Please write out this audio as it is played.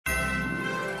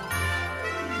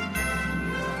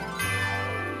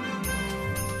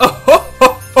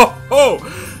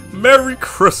Merry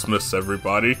Christmas,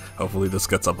 everybody. Hopefully this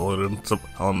gets uploaded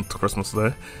on Christmas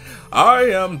Day. I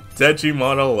am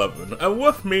Digimon11, and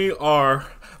with me are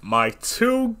my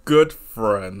two good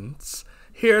friends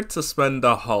here to spend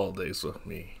the holidays with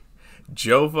me.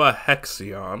 Jova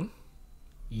Hexion.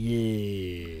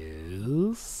 Yes.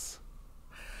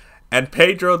 And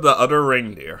Pedro the Other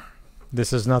Reindeer.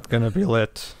 This is not gonna be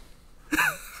lit.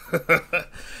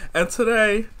 And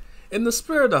today, in the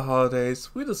spirit of the holidays,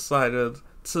 we decided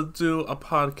to do a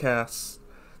podcast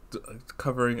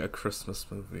covering a Christmas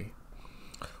movie.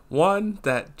 One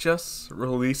that just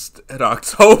released in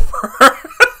October.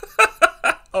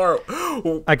 Or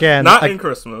again, not in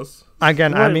Christmas.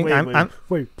 Again,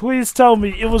 wait, please tell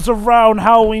me it was around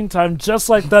Halloween time, just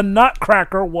like the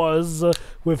Nutcracker was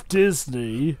with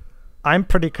Disney. I'm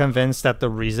pretty convinced that the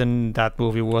reason that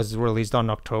movie was released on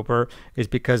October is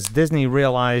because Disney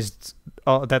realized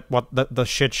that what the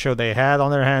shit show they had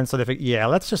on their hands, so they figured, yeah,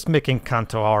 let's just make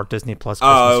Encanto our Disney Plus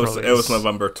Christmas release. It was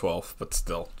November 12th, but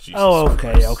still. Jesus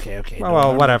okay.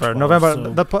 Well, whatever. 12th,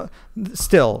 November.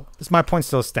 Still, my point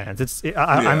still stands.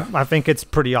 I think it's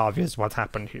pretty obvious what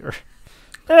happened here.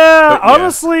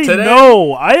 Honestly, today,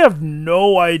 no. I have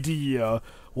no idea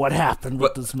what happened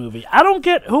with this movie. I don't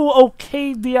get who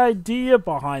okayed the idea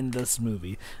behind this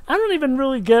movie. I don't even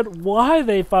really get why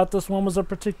they thought this one was a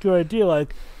particular idea.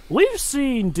 Like, we've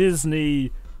seen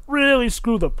Disney really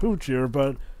screw the pooch here,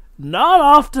 but not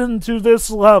often to this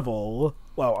level.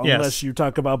 Well, unless you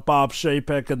talk about Bob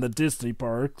Chapek and the Disney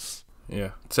parks.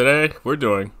 Yeah. Today, we're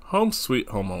doing Home Sweet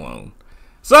Home Alone.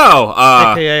 So,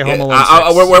 AKA Home Alone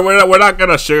 6. We're not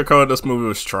gonna sugarcoat this movie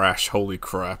was trash. Holy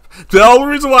crap! The only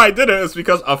reason why I did it is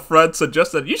because a friend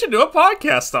suggested you should do a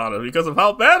podcast on it because of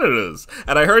how bad it is,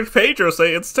 and I heard Pedro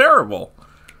say it's terrible.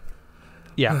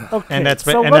 Yeah, okay, and that's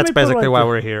so basically why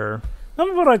we're here. Let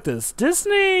me put it like this: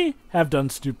 Disney have done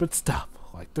stupid stuff,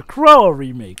 like the Cruella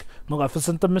remake,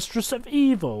 Maleficent: The Mistress of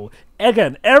Evil.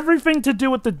 Again, everything to do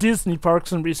with the Disney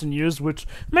parks in recent years, which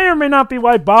may or may not be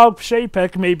why Bob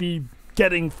Chapek may be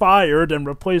getting fired and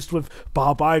replaced with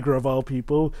Bob Iger of all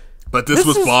people. But this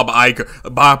was Bob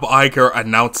Iger. Bob Iger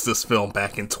announced this film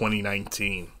back in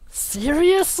 2019.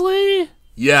 Seriously?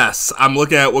 Yes, I'm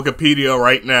looking at Wikipedia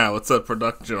right now. It's a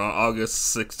production on August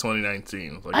 6,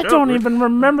 2019. I don't even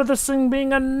remember this thing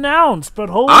being announced, but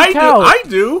holy cow. I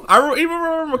do. I even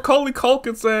remember Macaulay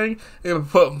Culkin saying,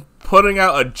 putting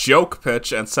out a joke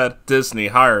pitch and said, Disney,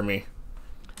 hire me.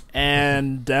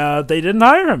 And they didn't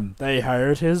hire him. They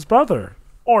hired his brother.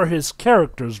 Or his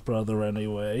character's brother,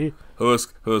 anyway. Who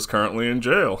is currently in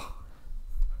jail.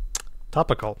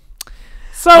 Topical.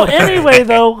 So, anyway,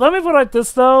 though, let me put it like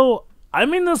this, though. I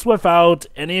mean this without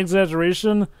any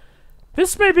exaggeration.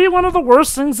 This may be one of the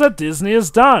worst things that Disney has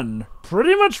done.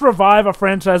 Pretty much revive a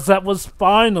franchise that was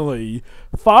finally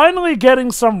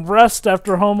getting some rest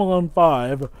after Home Alone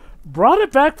 5. Brought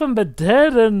it back from the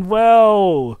dead and,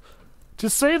 well, to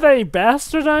say they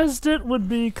bastardized it would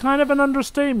be kind of an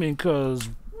understatement, because,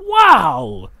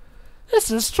 wow, this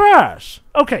is trash.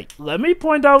 Okay, let me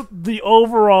point out the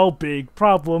overall big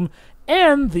problem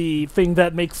and the thing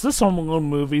that makes this Home Alone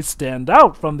movie stand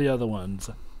out from the other ones.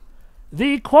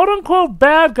 The quote-unquote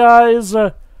bad guys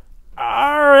are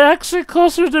actually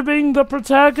closer to being the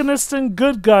protagonists and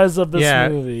good guys of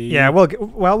this movie. Yeah,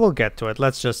 we'll get to it.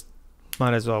 Let's just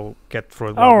might as well get through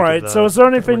it. Alright, so is there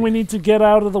anything we need to get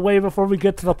out of the way before we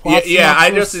get to the plot? Yeah,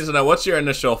 I just need to know, what's your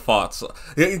initial thoughts?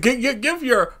 Give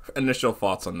your initial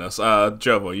thoughts on this.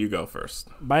 Jovo, you go first.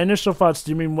 My initial thoughts,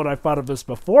 do you mean what I thought of this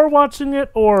before watching it,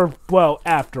 or, well,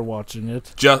 after watching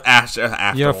it? Just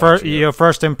after your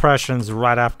first impressions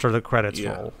right after the credits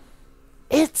roll.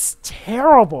 It's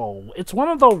terrible. It's one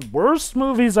of the worst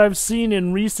movies I've seen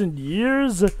in recent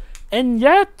years, and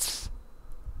yet,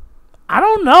 I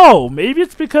don't know. Maybe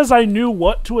it's because I knew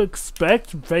what to expect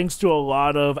thanks to a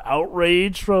lot of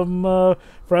outrage from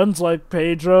friends like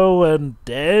Pedro and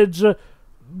Dej.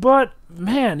 But,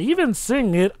 man, even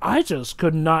seeing it, I just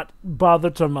could not bother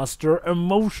to muster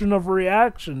emotion of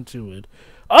reaction to it.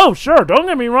 Oh, sure, don't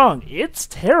get me wrong. It's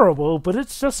terrible, but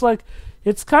it's just like,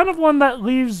 it's kind of one that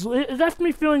it left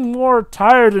me feeling more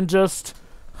tired and just,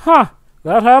 that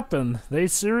happened. They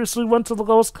seriously went to the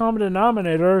lowest common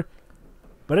denominator.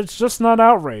 But it's just not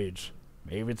outrage.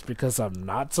 Maybe it's because I'm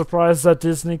not surprised that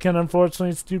Disney can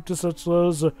unfortunately stoop to such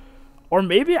lows. Or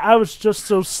maybe I was just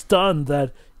so stunned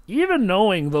that even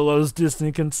knowing the lows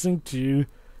Disney can sink to,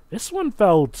 this one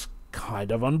felt kind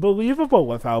of unbelievable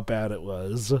with how bad it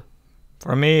was.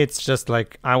 For me, it's just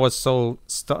like I was so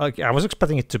I was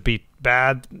expecting it to be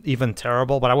bad, even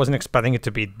terrible, but I wasn't expecting it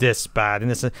to be this bad. And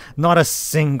it's not a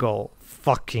single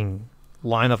fucking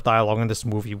line of dialogue in this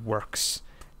movie works.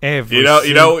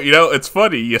 It's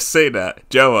funny you say that,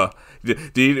 Joa.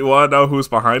 Do you want to know who's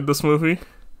behind this movie?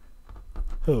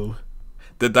 Who?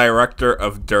 The director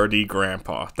of Dirty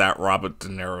Grandpa, that Robert De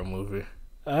Niro movie.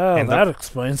 Oh, and that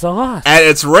explains a lot. And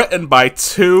it's written by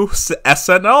 2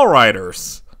 SNL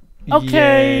writers.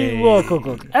 Okay, Yay. look.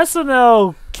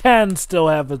 SNL can still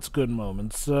have its good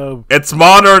moments, so... It's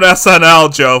modern SNL,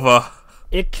 Jova.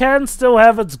 It can still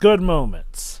have its good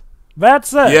moments. That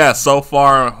said... Yeah, so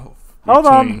far... Hold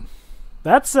on.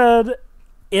 That said,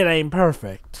 it ain't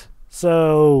perfect.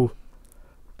 So...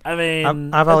 I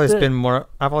mean... I've always been more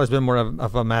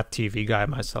of a Matt TV guy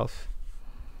myself.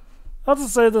 I'll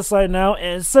just say this right now.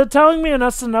 And so telling me an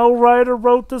SNL writer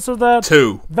wrote this or that...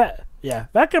 2. That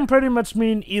can pretty much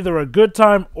mean either a good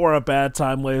time or a bad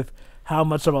time with how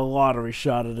much of a lottery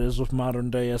shot it is with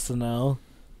modern day SNL.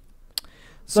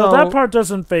 So that part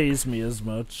doesn't faze me as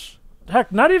much.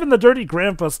 Heck, not even the Dirty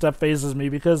Grandpa stuff phases me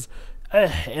because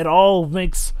it all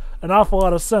makes an awful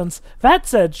lot of sense. That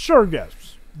said, sure,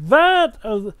 yes.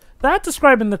 That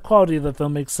describing the quality of the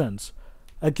film makes sense.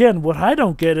 Again, what I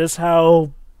don't get is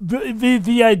how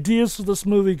the ideas for this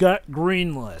movie got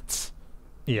greenlit.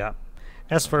 Yeah.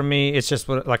 As for me, it's just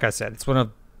like I said,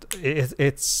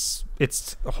 it's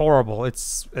horrible.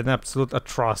 It's an absolute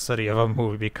atrocity of a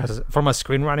movie because from a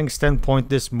screenwriting standpoint,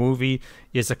 this movie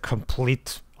is a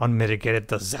complete unmitigated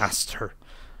disaster.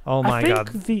 Oh my god.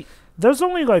 There's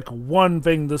only like one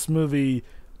thing this movie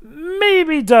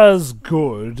maybe does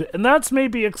good, and that's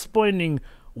maybe explaining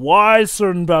why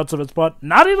certain bouts of its plot,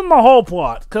 not even the whole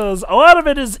plot, because a lot of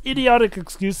it is idiotic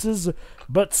excuses,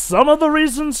 but some of the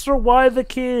reasons for why the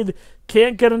kid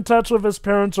can't get in touch with his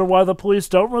parents or why the police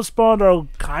don't respond are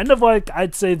kind of like,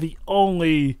 I'd say, the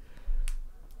only...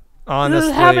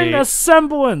 Honestly, having a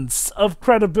semblance of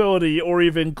credibility or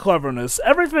even cleverness.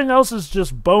 Everything else is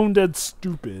just bone dead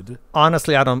stupid.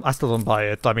 Honestly, I still don't buy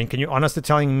it. I mean, can you honestly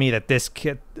telling me that this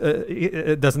kid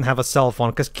doesn't have a cell phone?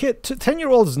 Because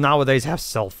 10-year-olds nowadays have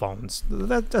cell phones.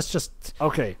 That's just...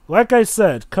 Okay, like I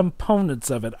said, components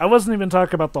of it. I wasn't even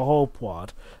talking about the whole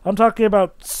plot. I'm talking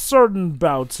about certain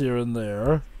bouts here and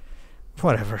there.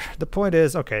 Whatever. The point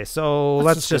is, okay, so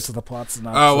let's just get to the plot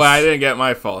synopsis. Oh, well, I didn't get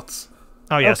my faults.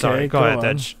 Oh, yeah, okay, sorry. Go ahead,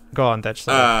 Detch. Go on, Detch.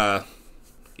 Yeah,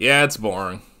 it's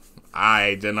boring.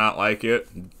 I did not like it.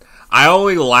 I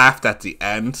only laughed at the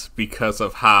end because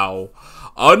of how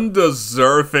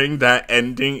undeserving that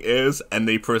ending is, and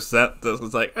they present this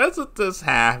as like, isn't this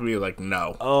happy? Like,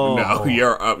 no.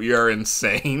 No, you're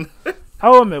insane.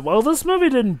 I'll admit, while this movie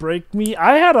didn't break me,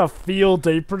 I had a field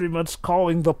day pretty much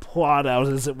calling the plot out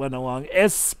as it went along,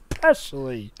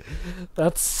 especially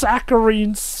that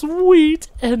saccharine, sweet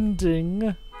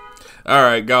ending.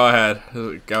 Alright, go ahead.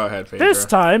 Go ahead, Pedro. This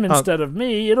time, instead of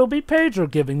me, it'll be Pedro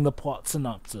giving the plot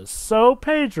synopsis. So,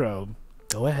 Pedro,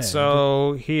 go ahead.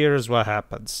 So, here's what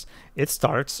happens. It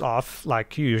starts off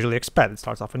like you usually expect. It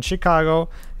starts off in Chicago,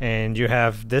 and you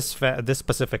have this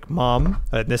specific mom.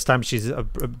 This time,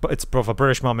 it's both a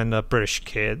British mom and a British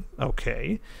kid.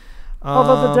 Okay.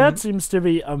 Although the dad seems to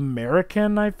be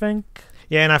American, I think.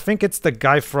 Yeah, and I think it's the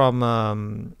guy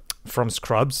from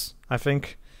Scrubs, I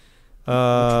think. Which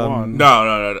one?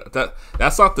 No.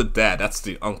 That's not the dad. That's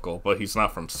the uncle, but he's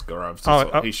not from Scrubs.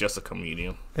 He's just a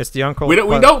comedian. It's the uncle. We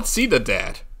don't see the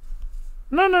dad.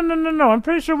 No. I'm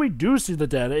pretty sure we do see the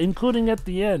dad, including at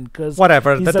the end. Cause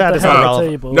whatever. The dad is not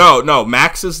relevant. No.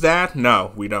 Max's dad?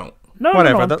 No, we don't. No,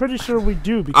 I'm pretty sure we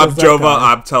do. Because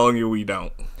I'm telling you, we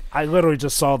don't. I literally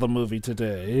just saw the movie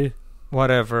today.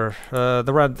 Whatever.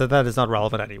 The dad is not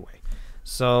relevant anyway.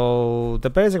 So the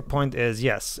basic point is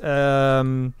yes.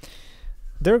 They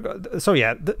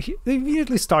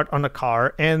immediately start on the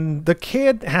car, and the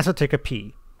kid has to take a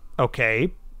pee.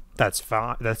 Okay. That's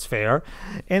fine. That's fair.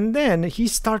 And then he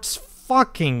starts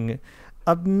fucking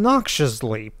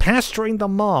obnoxiously pestering the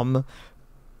mom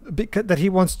because that he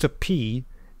wants to pee,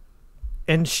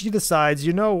 and she decides,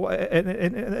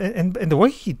 and the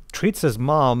way he treats his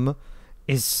mom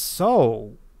is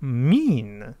so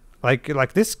mean.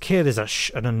 Like this kid is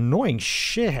an annoying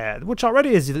shithead, which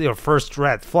already is your first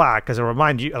red flag. Because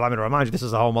allow me to remind you, this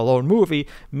is a Home Alone movie,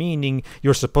 meaning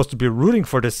you're supposed to be rooting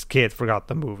for this kid throughout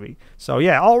the movie. So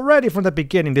yeah, already from the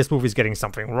beginning, this movie's getting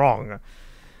something wrong.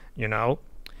 Then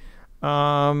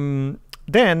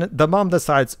the mom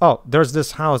decides, oh, there's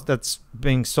this house that's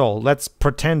being sold. Let's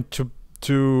pretend to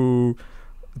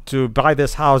buy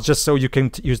this house just so you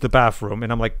can use the bathroom.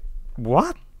 And I'm like,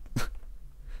 what?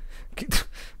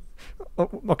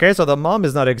 Okay, so the mom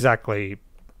is not exactly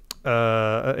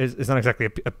is not exactly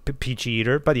a peachy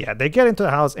eater, but yeah, they get into the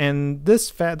house, and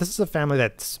this is a family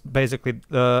that's basically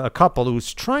a couple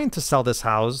who's trying to sell this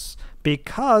house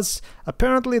because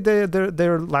apparently they're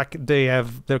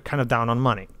kind of down on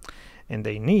money, and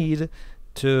they need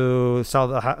to sell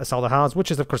the house,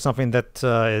 which is of course something that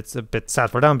it's a bit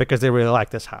sad for them because they really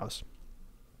like this house.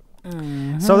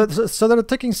 Mm-hmm. So they're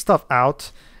taking stuff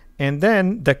out, and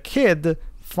then the kid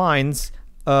finds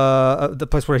the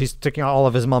place where he's taking out all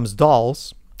of his mom's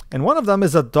dolls, and one of them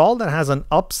is a doll that has an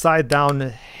upside down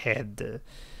head,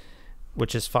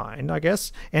 which is fine, I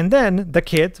guess. And then the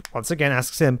kid once again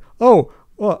asks him, "Oh,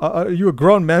 well, are you a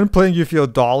grown man playing with your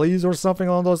dollies or something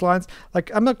along those lines?" Like,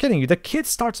 I'm not kidding you. The kid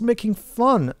starts making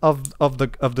fun of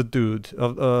the dude.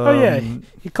 Oh yeah,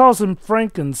 he calls him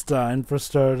Frankenstein for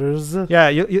starters. Yeah,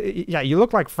 you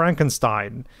look like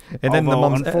Frankenstein. And then the Although,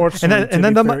 mom's unfortunately, and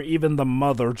then the even the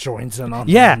mother joins in on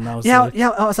yeah, him now, yeah, so- yeah.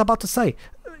 I was about to say.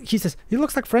 He says, he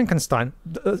looks like Frankenstein.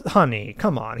 Honey,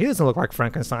 come on. He doesn't look like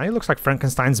Frankenstein. He looks like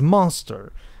Frankenstein's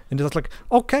monster. And it's like,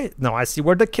 okay, now I see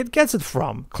where the kid gets it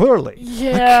from, clearly.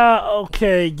 Yeah,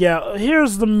 okay, yeah.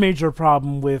 Here's the major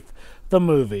problem with the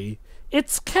movie.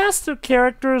 Its cast of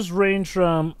characters range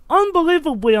from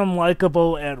unbelievably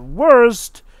unlikable at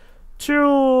worst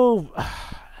to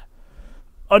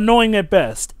annoying at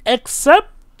best.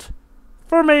 Except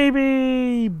for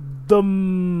maybe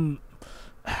the...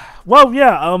 Well,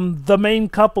 yeah, the main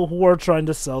couple who are trying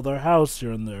to sell their house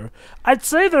here and there. I'd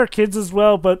say their kids as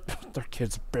well, but their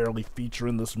kids barely feature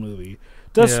in this movie.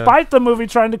 Despite the movie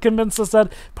trying to convince us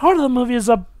that part of the movie is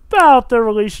about their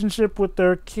relationship with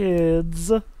their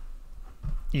kids.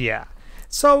 Yeah.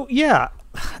 So, yeah,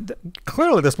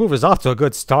 clearly this movie is off to a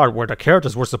good start where the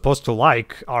characters we're supposed to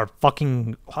like are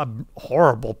fucking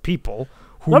horrible people.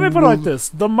 Let me put it like this.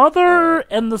 The mother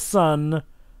and the son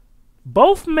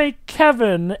both make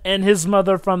Kevin and his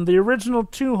mother from the original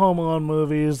 2 Home Alone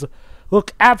movies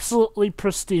look absolutely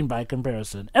pristine by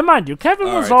comparison. And mind you,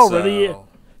 Kevin was already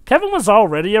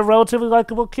a relatively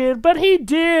likable kid, but he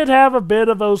did have a bit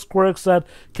of those quirks that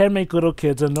can make little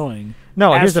kids annoying.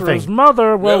 No, As here's the for thing. his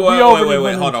mother, well, wait,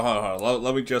 hold on.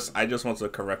 Let me I just want to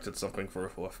correct something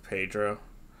with Pedro.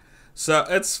 So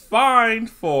it's fine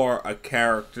for a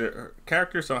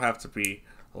characters don't have to be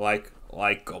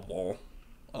likable.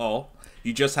 Oh,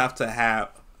 you just have to have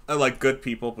like good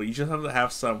people, but you just have to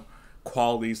have some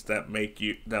qualities that make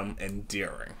them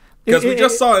endearing. Because we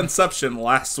just saw Inception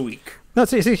last week. No,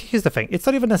 see, here's the thing. It's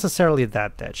not even necessarily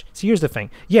that, Dej. See, here's the thing.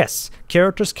 Yes,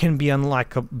 characters can be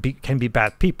can be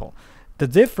bad people. The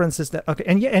difference is that, okay,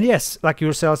 and yes, like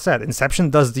yourself said,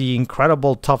 Inception does the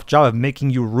incredible tough job of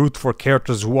making you root for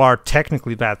characters who are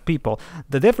technically bad people.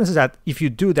 The difference is that if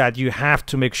you do that, you have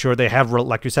to make sure they have,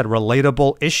 like you said,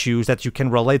 relatable issues that you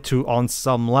can relate to on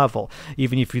some level.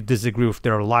 Even if you disagree with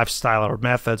their lifestyle or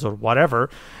methods or whatever,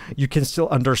 you can still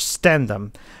understand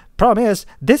them. Problem is,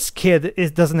 this kid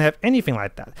doesn't have anything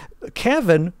like that.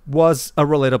 Kevin was a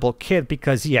relatable kid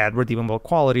because he had redeemable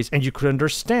qualities, and you could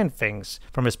understand things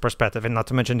from his perspective, and not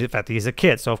to mention the fact that he's a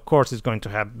kid, so of course he's going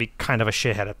to be kind of a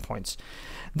shithead at points.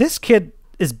 This kid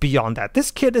is beyond that.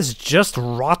 This kid is just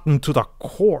rotten to the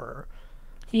core.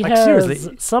 He like, has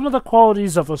seriously. some of the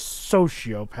qualities of a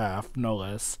sociopath, no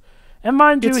less. And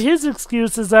mind you, his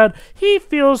excuse is that he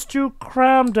feels too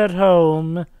crammed at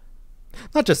home.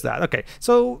 Not just that. Okay,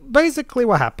 so basically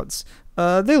what happens?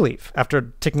 They leave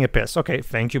after taking a piss. Okay,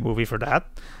 thank you, movie, for that.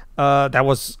 That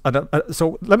was...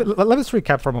 so let us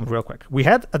recap for a moment real quick. We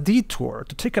had a detour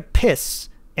to take a piss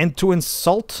and to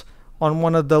insult on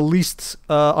one of the least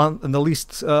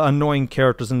annoying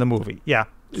characters in the movie. Yeah,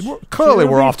 clearly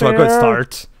we're off to a good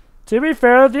start. To be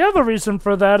fair, the other reason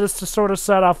for that is to sort of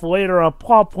set off later a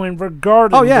plot point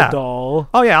regarding the doll.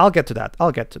 Oh yeah, I'll get to that.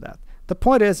 The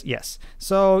point is, yes.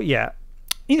 So yeah,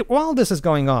 while this is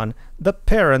going on, the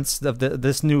parents of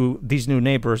these new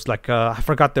neighbors, like I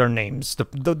forgot their names.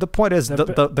 The point is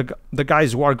the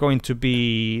guys who are going to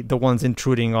be the ones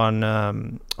intruding on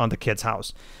the kid's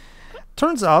house.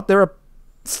 Turns out there are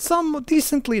some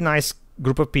decently nice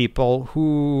group of people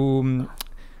who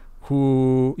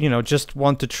just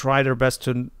want to try their best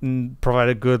to provide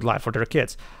a good life for their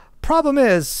kids. Problem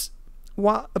is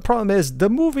the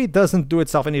movie doesn't do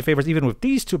itself any favors even with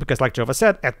these two, because like Jova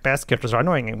said, at best characters are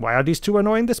annoying. And why are these two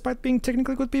annoying despite being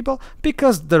technically good people?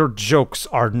 Because their jokes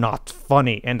are not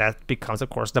funny, and that becomes of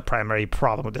course the primary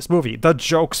problem with this movie. The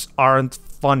jokes aren't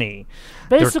funny.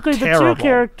 Basically the two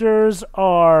characters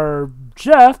are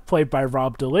Jeff, played by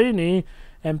Rob Delaney,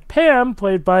 and Pam,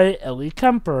 played by Ellie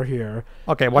Kemper here.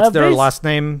 Okay, what's their last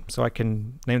name so I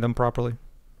can name them properly?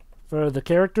 For the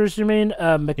characters, you mean?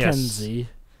 Mackenzie. Yes.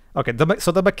 Okay,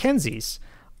 so the Mackenzies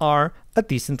are a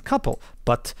decent couple,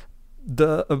 but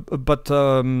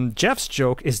Jeff's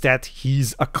joke is that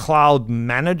he's a cloud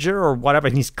manager or whatever,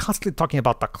 and he's constantly talking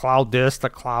about the cloud this, the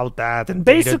cloud that, and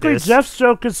basically this. Jeff's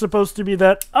joke is supposed to be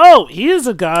that, oh, he is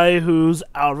a guy who's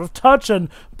out of touch and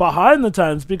behind the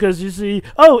times, because you see,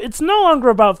 oh, it's no longer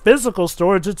about physical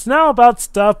storage, it's now about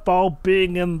stuff all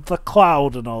being in the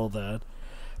cloud and all that.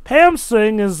 Pam's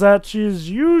thing is that she's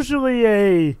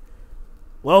usually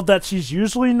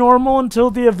normal until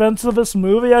the events of this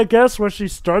movie, I guess, where she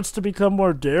starts to become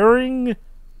more daring.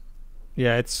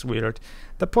 Yeah, it's weird.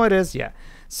 The point is, yeah.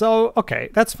 So, okay,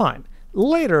 that's fine.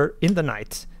 Later in the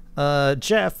night,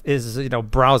 Jeff is,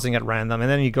 browsing at random, and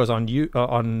then he goes on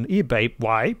eBay.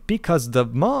 Why? Because the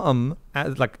mom,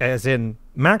 as in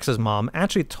Max's mom,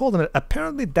 actually told him that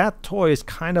apparently that toy is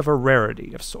kind of a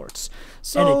rarity of sorts.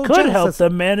 So and it could help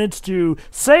them manage to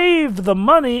save the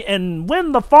money and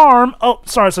win the farm. Oh,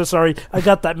 sorry. I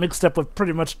got that mixed up with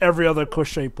pretty much every other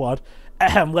crochet plot.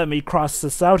 Let me cross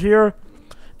this out here.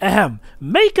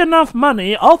 Make enough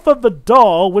money off of the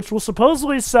doll, which will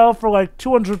supposedly sell for like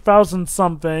 200,000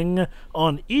 something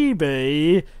on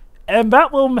eBay, and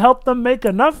that will help them make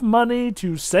enough money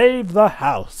to save the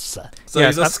house. So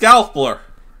yes, he's a scalper.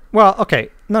 Well, okay.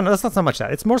 No, that's not so much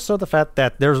that. It's more so the fact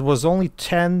that there was only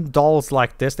 10 dolls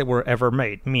like this that were ever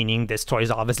made, meaning this toy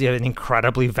is obviously an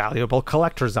incredibly valuable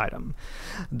collector's item.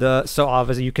 So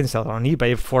obviously you can sell it on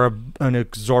eBay for an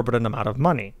exorbitant amount of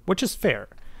money, which is fair.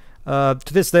 To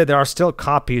this day, there are still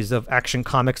copies of Action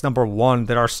Comics #1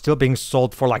 that are still being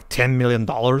sold for like $10 million.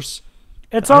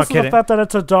 It's also the fact that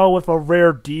it's a doll with a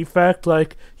rare defect.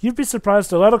 Like, you'd be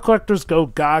surprised, a lot of collectors go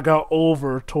gaga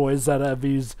over toys that have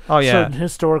these certain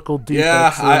historical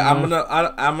defects.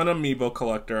 Yeah, I'm an amiibo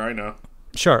collector, I know.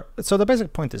 Sure. So the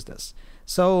basic point is this.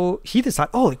 So he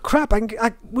decides, holy crap,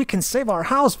 we can save our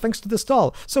house thanks to this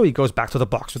doll. So he goes back to the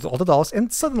box with all the dolls,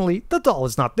 and suddenly the doll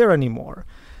is not there anymore.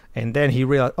 And then he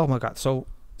realized, oh my god, so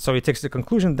he takes the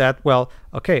conclusion that, well,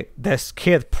 okay, this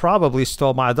kid probably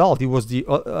stole my doll. He was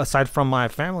aside from my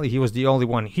family, he was the only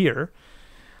one here.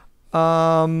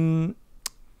 Aside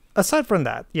from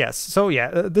that, yes. So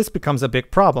yeah, this becomes a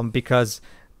big problem because,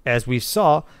 as we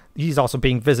saw, he's also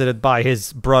being visited by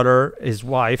his brother, his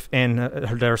wife, and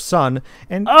their son.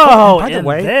 And by the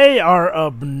way, they are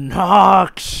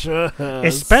obnoxious.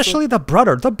 Especially the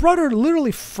brother. The brother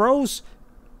literally froze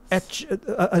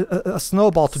a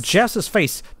snowball to Jess's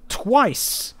face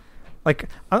twice. Like,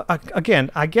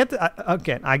 again, I get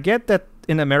that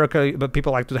in America, but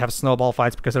people like to have snowball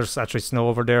fights because there's actually snow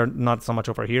over there, not so much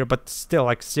over here. But still,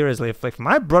 like, seriously, if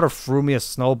my brother threw me a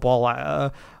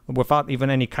snowball without even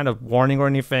any kind of warning or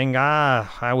anything,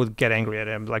 I would get angry at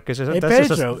him. Like, that's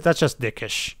just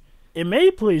dickish. It may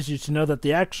please you to know that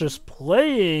the actress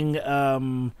playing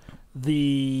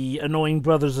the annoying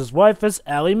brother's wife is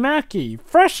Ally Mackey,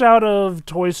 fresh out of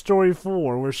Toy Story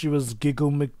 4, where she was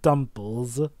Giggle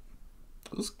McDumples.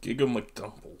 Who's Giggle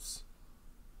McDumples?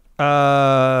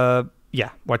 Yeah,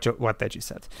 what that you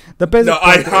said.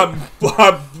 I'm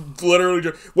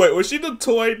literally wait. Was she the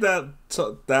toy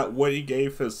that Woody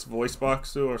gave his voice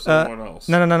box to, or someone else?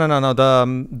 No.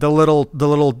 The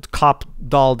little cop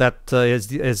doll that is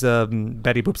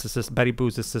Betty Boop's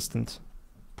assistant.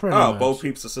 Bo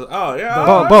Peep's assistant. Oh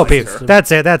yeah, Bo Peep.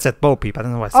 That's it. Bo Peep. I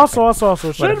don't know why. Also,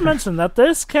 should have mentioned that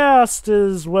this cast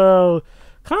is kind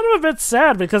of a bit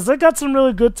sad because they got some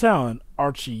really good talent.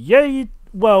 Archie Yates.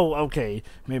 Well, okay,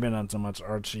 maybe not so much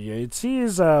Archie Yates.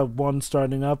 He's one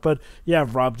starting up, but you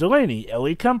have Rob Delaney,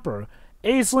 Ellie Kemper,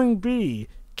 Aisling Bea,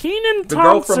 Kenan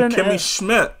Thompson, the girl from Kimmy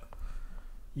Schmidt.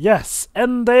 Yes,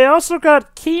 and they also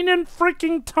got Kenan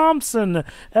freaking Thompson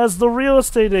as the real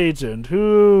estate agent,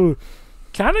 who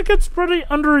kind of gets pretty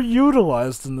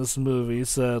underutilized in this movie,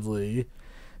 sadly.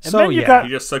 And he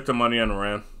just took the money and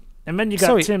ran. And then you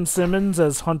got Tim Simmons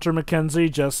as Hunter McKenzie,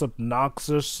 just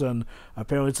obnoxious and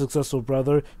apparently successful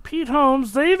brother. Pete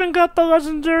Holmes. They even got the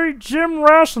legendary Jim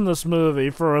Rash in this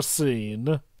movie for a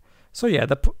scene. So yeah,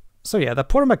 the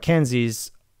poor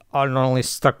Mackenzies are not only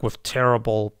stuck with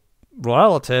terrible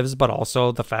relatives, but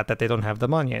also the fact that they don't have the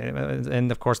money,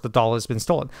 and of course the doll has been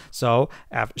stolen. So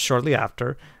shortly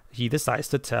after, he decides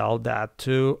to tell that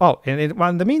to...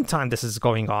 in the meantime this is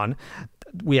going on,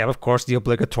 we have, of course, the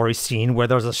obligatory scene where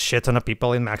there's a shit ton of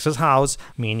people in Max's house,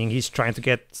 meaning he's trying to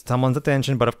get someone's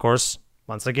attention, but of course,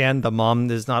 once again, the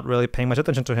mom is not really paying much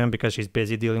attention to him because she's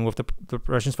busy dealing with the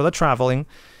preparations for the traveling.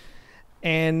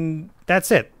 And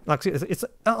that's it. Like, it's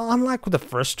unlike with the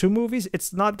first two movies,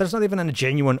 there's not even a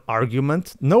genuine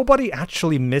argument. Nobody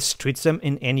actually mistreats them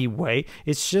in any way.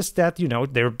 It's just that,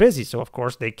 they're busy, so of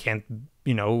course they can't,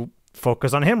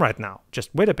 focus on him right now. Just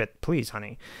wait a bit, please,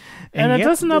 honey. And it yet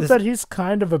doesn't help this- that he's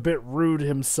kind of a bit rude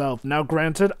himself. Now,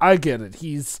 granted, I get it.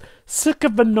 He's sick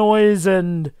of the noise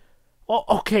and... Well,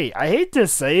 okay, I hate to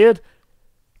say it.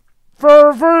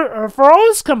 For all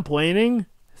his complaining...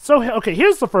 So, okay,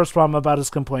 here's the first problem about his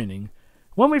complaining.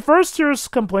 When we first hear his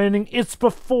complaining, it's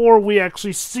before we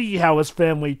actually see how his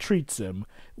family treats him.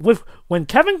 When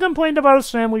Kevin complained about his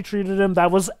family treated him,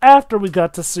 that was after we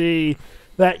got to see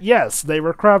that, yes, they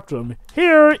were crap to him.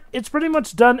 Here, it's pretty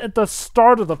much done at the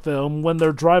start of the film when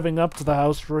they're driving up to the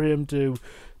house for him to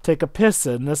take a piss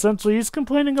in. Essentially, he's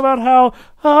complaining about how,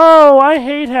 oh, I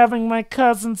hate having my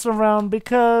cousins around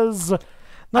because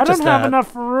I don't have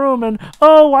enough room, and,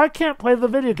 oh, I can't play the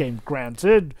video game.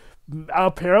 Granted,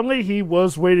 apparently he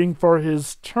was waiting for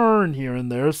his turn here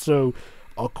and there, so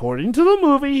according to the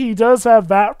movie, he does have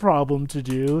that problem to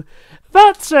do.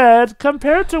 That said,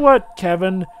 compared to what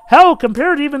Kevin, hell,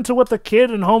 compared even to what the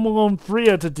kid in Home Alone 3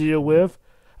 had to deal with,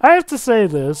 I have to say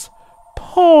this.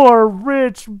 Poor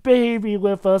rich baby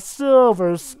with a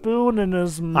silver spoon in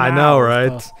his mouth. I know,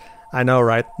 right? I know,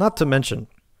 right? Not to mention,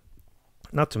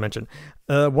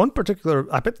 one particular,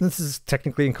 I bet this is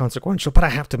technically inconsequential, but I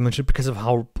have to mention it because of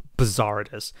how bizarre it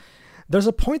is. There's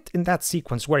a point in that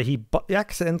sequence where he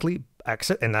accidentally,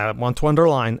 and I want to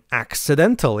underline,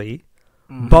 accidentally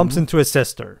bumps into his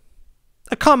sister.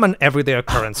 A common everyday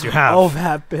occurrence you have. Oh,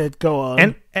 that bit, go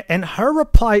on. And her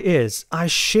reply is, I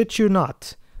shit you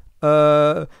not.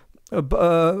 Buzz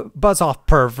off,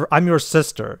 perv. I'm your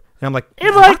sister. And I'm like,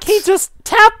 and like, he just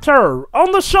tapped her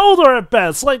on the shoulder at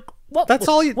best. Like, what? That's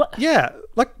all you... What? Yeah.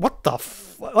 Like, what the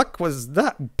fuck was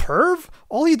that? Perv?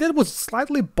 All he did was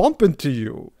slightly bump into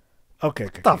you. Okay.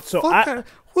 So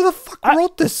who the fuck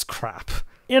wrote this crap?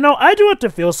 You know, I do have to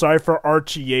feel sorry for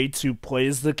Archie Yates, who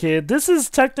plays the kid. This is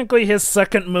technically his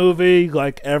second movie,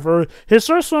 like, ever. His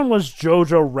first one was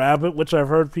Jojo Rabbit, which I've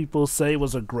heard people say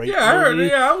was a great movie. I heard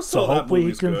it. Yeah, I was told that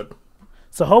movie's good.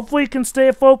 So hopefully he can stay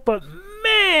afloat, but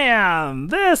man,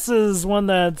 this is one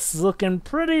that's looking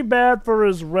pretty bad for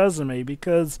his resume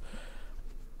because,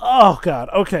 oh god,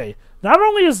 okay. Not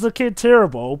only is the kid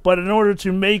terrible, but in order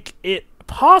to make it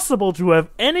possible to have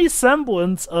any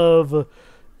semblance of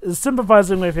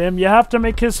sympathizing with him, you have to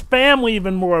make his family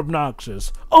even more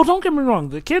obnoxious. Oh, don't get me wrong,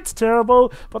 the kid's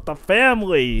terrible, but the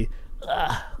family...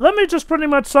 let me just pretty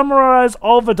much summarize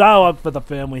all the dialogue for the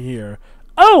family here.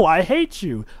 Oh, I hate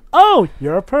you. Oh,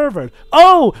 you're a pervert.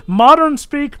 Oh, modern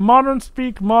speak. We're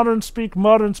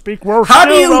How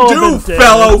do you do,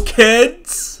 fellow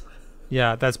kids?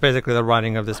 Yeah, that's basically the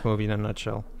writing of this movie in a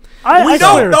nutshell. We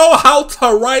don't know how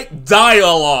to write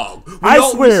dialogue.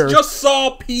 We just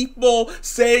saw people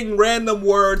saying random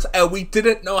words, and we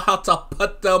didn't know how to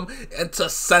put them into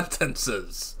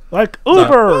sentences. Like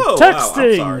Uber,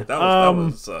 texting. Wow,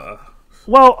 I'm sorry. That was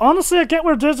Well, honestly, I get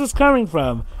where this is coming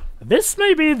from. This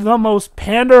may be the most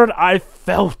pandered I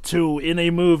felt to in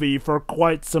a movie for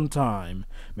quite some time.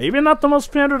 Maybe not the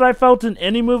most pandered I felt in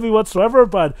any movie whatsoever,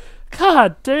 but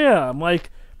god damn, like,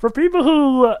 for people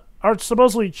who are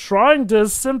supposedly trying to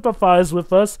sympathize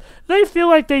with us, they feel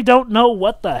like they don't know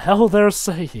what the hell they're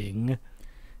saying.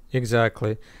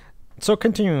 Exactly. So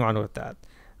continuing on with that.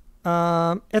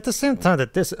 At the same time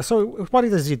that this... So what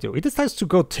does he do? He decides to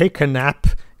go take a nap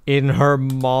in her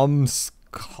mom's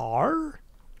car?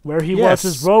 Where he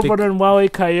watches Rover and Wile E.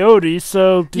 Coyote,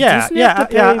 so did Disney have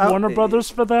to pay Warner Brothers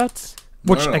for that?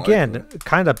 Which, again,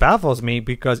 kind of baffles me,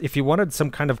 because if you wanted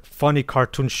some kind of funny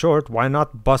cartoon short, why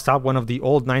not bust out one of the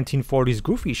old 1940s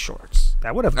Goofy shorts?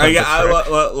 That would have done the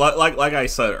trick. Like I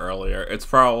said earlier, it's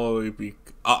probably...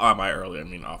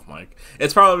 off mic.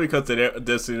 It's probably because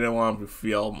Disney didn't want to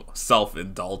feel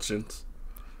self-indulgent.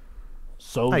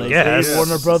 So they paid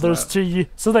Warner Brothers to you.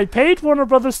 So they paid Warner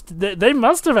Brothers. They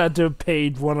must have had to have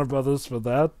paid Warner Brothers for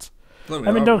that. Don't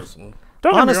get me wrong.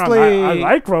 I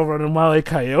like Rover and Wile E.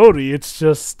 Coyote. It's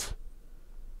just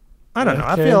I don't know.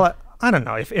 I feel I don't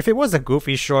know if it was a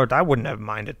Goofy short, I wouldn't have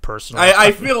minded personally.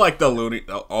 I feel like the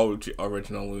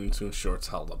original Looney Tunes shorts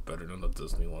held up better than the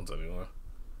Disney ones anyway.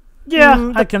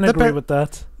 Yeah, I can agree with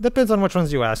that. Depends on which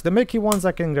ones you ask. The Mickey ones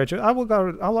I can get you.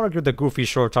 I'll argue the Goofy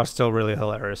shorts are still really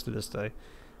hilarious to this day.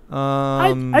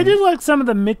 I did like some of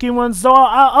the Mickey ones, though.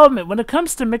 I'll admit, when it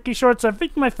comes to Mickey shorts, I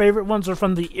think my favorite ones are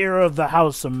from the era of the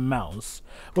House of Mouse,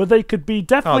 where they could be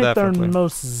definitely their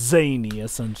most zany,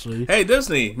 essentially. Hey,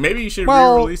 Disney, maybe you should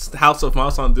re-release House of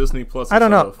Mouse on Disney Plus. I don't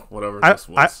know. Whatever this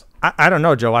was. I don't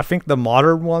know, Joe. I think the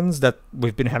modern ones that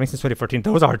we've been having since 2014,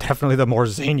 those are definitely the more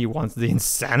zany ones. The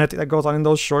insanity that goes on in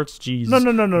those shorts, jeez.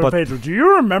 No, Pedro. Do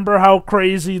you remember how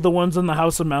crazy the ones in the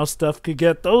House of Mouse stuff could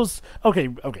get? Those, okay.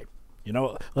 You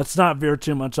know, let's not veer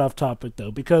too much off topic,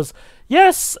 though, because,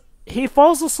 yes, he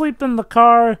falls asleep in the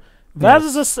car. That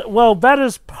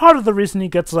is part of the reason he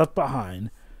gets left behind.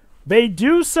 They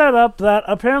do set up that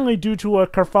apparently due to a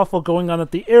kerfuffle going on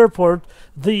at the airport,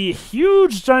 the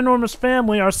huge, ginormous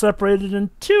family are separated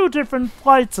in 2 different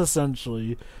flights,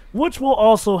 essentially, which will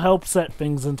also help set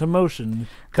things into motion.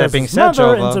 Because his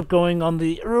mother ends up going on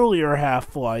the earlier half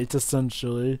flight,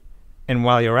 essentially. And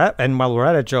while we're at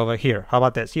it, Jova, here, how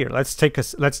about this? Here, let's take a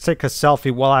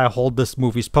selfie while I hold this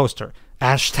movie's poster. #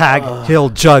 Hill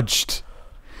judged.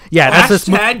 Yeah, that's this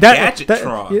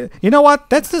Gadgetron. You know what?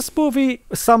 That's this movie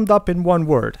summed up in one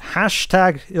word.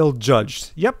 #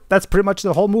 ill-judged. Yep, that's pretty much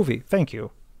the whole movie. Thank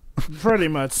you. Pretty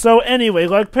much. So anyway,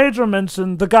 like Pedro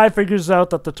mentioned, the guy figures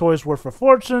out that the toy's worth a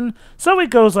fortune, so he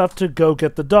goes up to go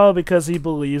get the doll because he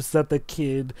believes that the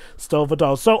kid stole the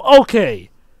doll. So, okay.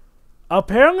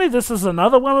 Apparently this is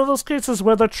another one of those cases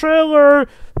where the trailer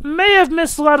may have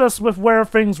misled us with where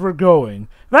things were going.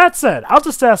 That said, I'll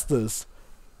just ask this.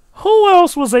 Who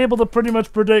else was able to pretty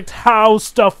much predict how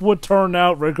stuff would turn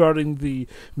out regarding the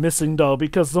missing doll?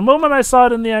 Because the moment I saw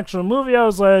it in the actual movie, I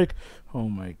was like, oh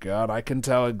my god, I can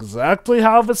tell exactly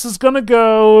how this is going to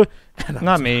go. And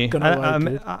not me.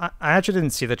 I actually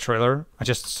didn't see the trailer. I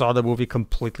just saw the movie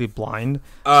completely blind.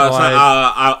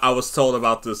 I was told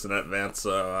about this in advance,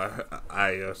 so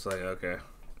I was like, okay.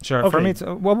 Sure. Okay. For me,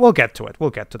 we'll get to it.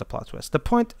 We'll get to the plot twist. The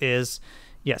point is,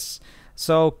 yes.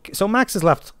 So Max is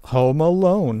left home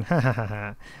alone.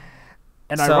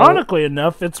 And ironically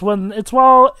enough, it's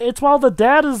while the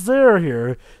dad is there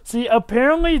here. See,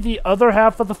 apparently the other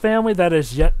half of the family that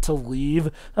is yet to leave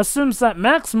assumes that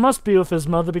Max must be with his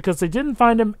mother because they didn't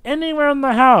find him anywhere in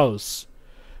the house.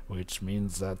 Which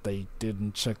means that they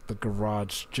didn't check the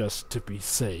garage just to be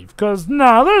safe. Because,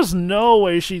 there's no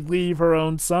way she'd leave her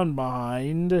own son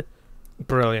behind.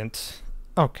 Brilliant.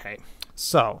 Okay,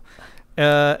 so...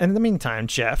 in the meantime,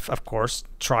 Jeff, of course,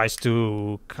 tries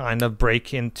to kind of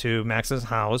break into Max's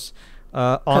house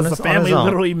because the family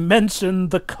literally mentioned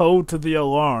the code to the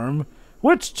alarm,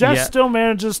 which Jeff still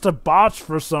manages to botch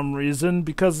for some reason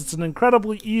because it's an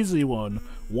incredibly easy one,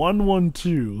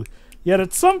 112. Yet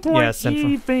at some point,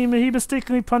 he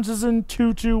mistakenly punches in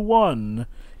 221,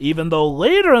 even though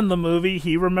later in the movie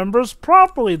he remembers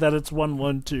properly that it's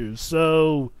 112.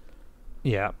 So,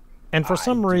 yeah. And for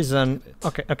some reason,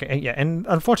 and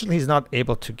unfortunately he's not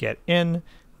able to get in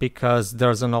because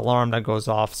there's an alarm that goes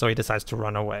off, so he decides to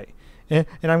run away. And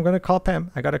I'm going to call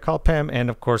Pam. I got to call Pam, and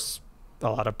of course, a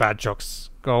lot of bad jokes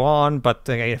go on, but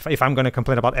if I'm going to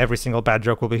complain about every single bad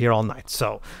joke, we'll be here all night.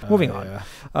 So, moving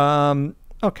on.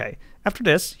 Okay, after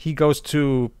this, he goes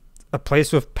to a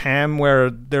place with Pam where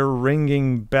they're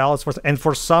ringing bells, and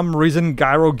for some reason,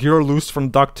 Gyro Gear Loose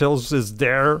from DuckTales is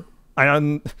there.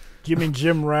 Do you mean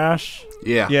Jim Rash?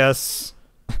 Yeah. Yes.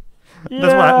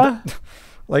 Yeah.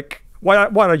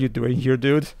 What are you doing here,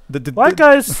 dude? Like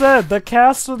I said, the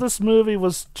cast of this movie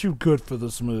was too good for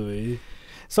this movie.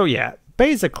 So yeah,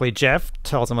 basically Jeff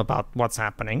tells them about what's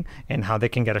happening and how they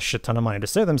can get a shit ton of money to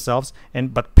save themselves.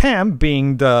 But Pam,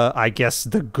 being the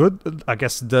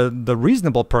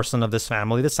reasonable person of this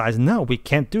family, decides no, we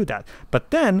can't do that. But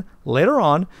then later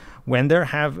on, when they're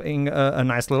having a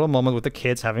nice little moment with the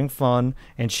kids having fun,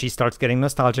 and she starts getting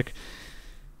nostalgic,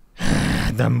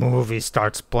 the movie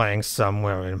starts playing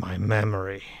somewhere in my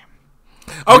memory.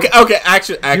 Okay.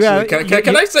 Actually,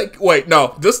 can I say? Wait,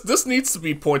 no. This needs to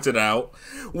be pointed out.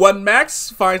 When Max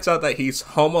finds out that he's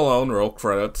home alone, roll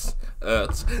credits.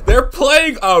 They're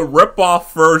playing a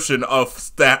rip-off version of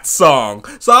that song.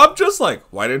 So I'm just like,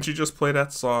 why didn't you just play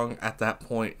that song at that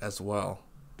point as well?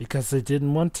 Because they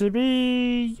didn't want to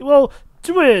be... Well,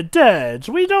 Dej,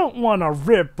 we don't want to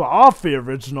rip off the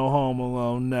original Home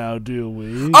Alone now, do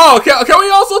we? Oh, can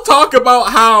we also talk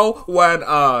about how when,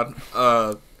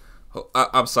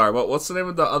 I'm sorry, what's the name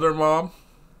of the other mom?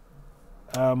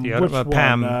 Which one?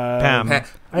 Pam.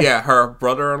 Yeah, her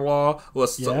brother-in-law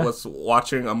was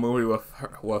watching a movie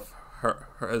with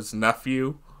his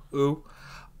nephew.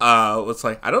 It's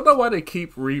like, I don't know why they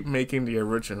keep remaking the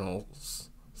originals.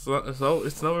 So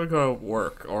it's never gonna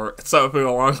work, or something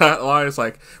along that line. It's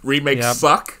like remakes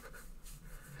suck.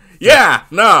 Yeah,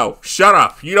 no, shut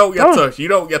up. You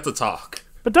don't get to talk.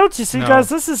 But don't you see, guys?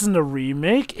 This isn't a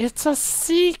remake; it's a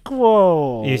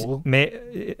sequel.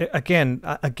 Again,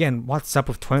 what's up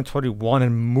with 2021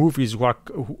 and movies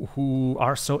who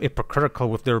are so hypocritical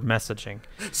with their messaging?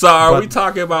 So, are we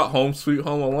talking about Home Sweet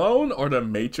Home Alone or The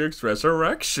Matrix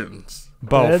Resurrections?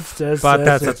 Both. Dej,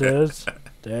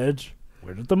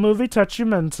 where did the movie touch you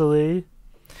mentally?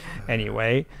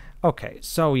 Anyway, Okay,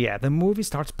 so yeah, the movie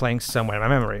starts playing somewhere in my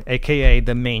memory, aka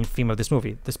the main theme of this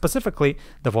movie. Specifically,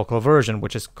 the vocal version,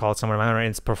 which is called Somewhere in My Memory.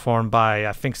 It's performed by,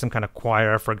 I think, some kind of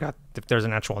choir. I forgot if there's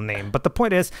an actual name. But the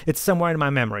point is, it's Somewhere in My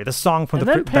Memory. The song from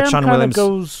that John Williams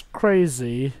goes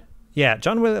crazy. Yeah,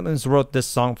 John Williams wrote this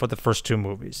song for the first 2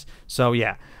 movies. So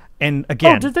yeah, and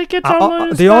again, did they get John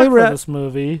Williams back for this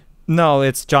movie? No,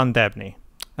 it's John Debney.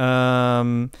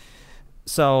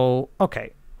 So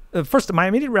okay, first my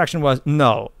immediate reaction was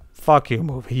no. Fuck you,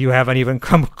 movie. You haven't even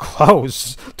come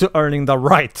close to earning the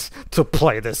right to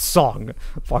play this song.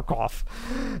 Fuck off.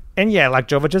 And yeah, like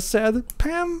Jova just said,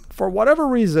 Pam, for whatever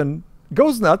reason,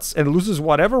 goes nuts and loses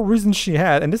whatever reason she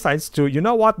had and decides to, you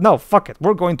know what? No, fuck it.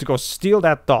 We're going to go steal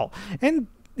that doll. And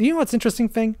you know what's interesting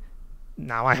thing?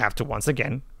 Now I have to once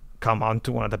again come on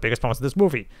to one of the biggest problems of this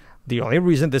movie. The only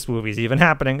reason this movie is even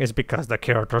happening is because the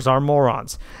characters are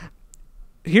morons.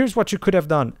 Here's what you could have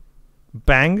done.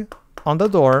 Bang on the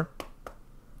door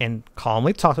and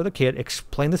calmly talk to the kid,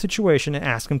 explain the situation, and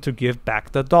ask him to give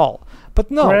back the doll.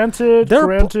 But no.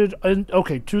 Granted, and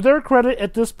okay, to their credit,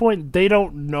 at this point, they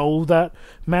don't know that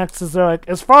Max is there. Like,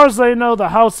 as far as they know, the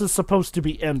house is supposed to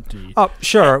be empty. Oh,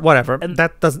 sure, whatever. And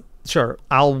that doesn't... Sure,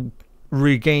 I'll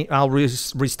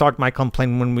restart my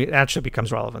complaint when it actually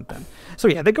becomes relevant then. So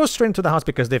yeah, they go straight into the house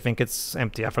because they think it's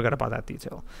empty. I forgot about that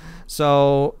detail.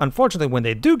 So, unfortunately, when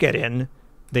they do get in,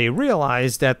 they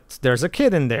realize that there's a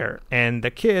kid in there, and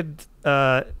the kid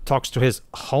talks to his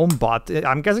home bot.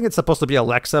 I'm guessing it's supposed to be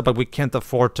Alexa, but we can't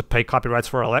afford to pay copyrights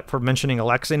for mentioning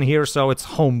Alexa in here, so it's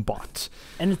homebot.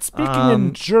 And it's speaking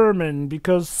in German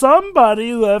because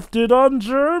somebody left it on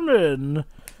German,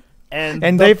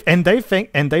 and they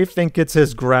think it's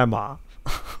his grandma,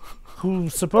 who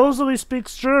supposedly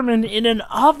speaks German in an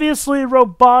obviously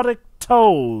robotic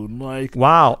tone. Like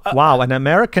wow, an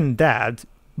American dad,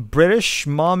 British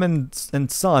mom and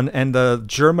son, and a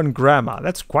German grandma.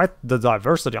 That's quite the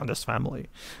diversity on this family.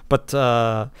 But,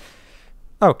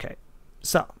 okay.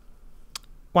 So,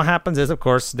 what happens is, of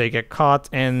course, they get caught,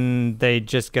 and they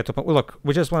just get to... Look,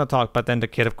 we just want to talk, but then the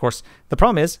kid, of course... The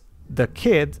problem is, the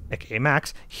kid, aka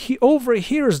Max, he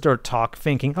overhears their talk,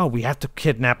 thinking, oh, we have to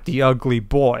kidnap the ugly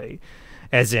boy.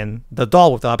 As in, the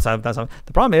doll with the upside down.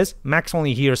 The problem is, Max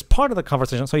only hears part of the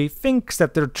conversation, so he thinks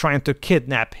that they're trying to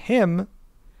kidnap him.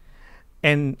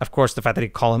 And, of course, the fact that he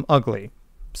call him ugly.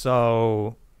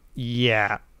 So,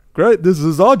 yeah. Great, this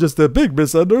is all just a big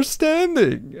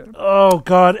misunderstanding. Oh,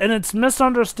 God, and it's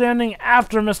misunderstanding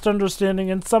after misunderstanding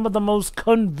in some of the most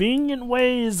convenient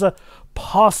ways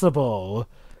possible.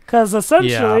 Because,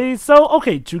 essentially, So,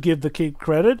 okay, to give the kid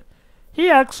credit, he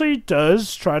actually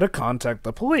does try to contact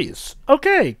the police.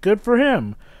 Okay, good for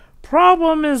him.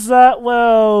 Problem is that,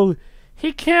 well,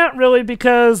 he can't really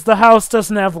because the house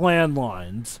doesn't have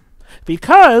landlines.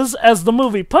 Because, as the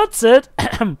movie puts it,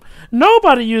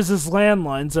 nobody uses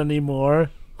landlines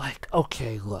anymore. Like,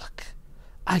 okay, look,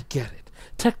 I get it.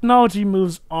 Technology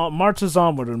marches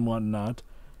onward and whatnot.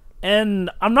 And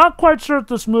I'm not quite sure if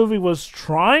this movie was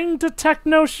trying to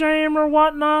techno-shame or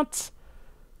whatnot.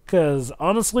 Because,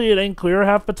 honestly, it ain't clear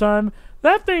half the time.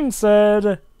 That being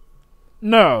said,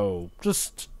 no.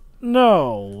 Just...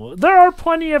 no. There are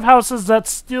plenty of houses that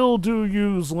still do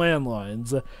use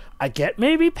landlines. I get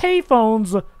maybe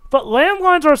payphones, but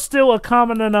landlines are still a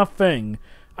common enough thing.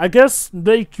 I guess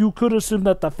you could assume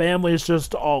that the family is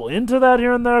just all into that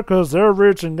here and there because they're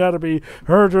rich and gotta be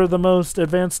heard of the most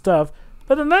advanced stuff.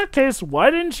 But in that case,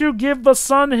 why didn't you give the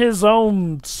son his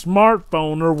own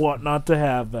smartphone or whatnot to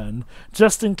have then?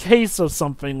 Just in case of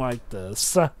something like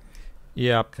this.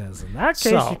 Yep. Because in that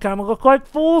case, you kind of look like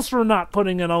fools for not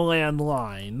putting in a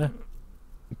landline.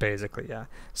 Basically, yeah.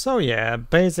 So, yeah,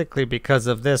 basically because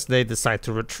of this, they decide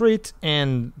to retreat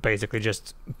and basically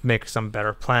just make some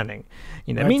better planning.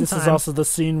 In the meantime... This is also the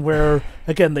scene where,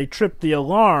 again, they trip the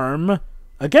alarm.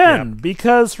 Again,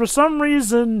 because for some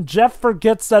reason, Jeff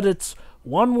forgets that it's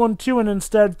 112 and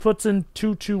instead puts in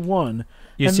 221.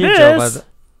 You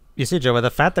see, Joe, the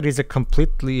fact that he's a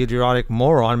completely idiotic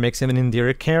moron makes him an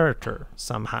endearing character,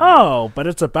 somehow. Oh, but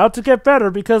it's about to get better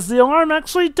because the alarm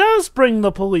actually does bring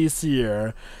the police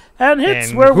here. And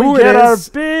it's where we get our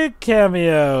big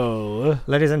cameo.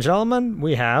 Ladies and gentlemen,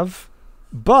 we have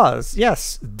Buzz.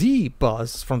 Yes, the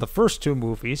Buzz from the first 2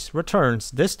 movies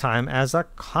returns, this time as a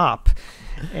cop.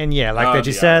 And yeah, like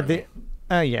Deji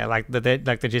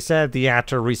said, the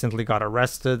actor recently got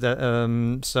arrested.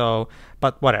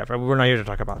 But whatever, we're not here to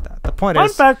talk about that. The point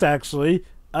is, fun fact, actually,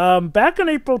 back in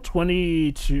April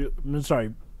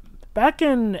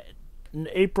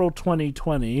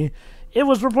 2020, it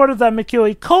was reported that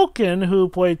Macaulay Culkin, who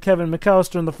played Kevin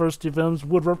McAllister in the first two films,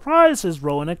 would reprise his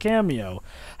role in a cameo.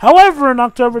 However, in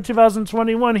October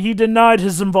 2021, he denied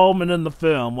his involvement in the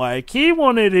film. Like, he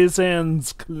wanted his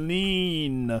hands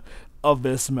clean of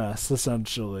this mess,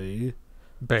 essentially.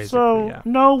 Basically, So, yeah.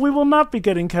 no, we will not be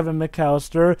getting Kevin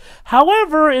McAllister.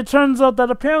 However, it turns out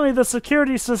that apparently the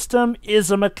security system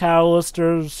is a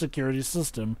McAllister security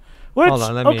system. Which, Hold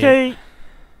on, let me- okay...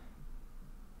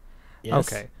 Yes.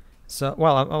 Okay. So,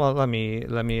 let me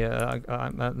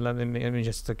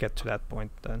just get to that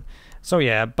point then. So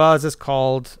yeah, Buzz is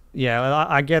called. Yeah,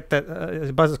 I get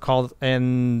that. Buzz is called,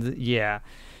 and yeah,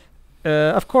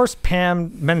 of course,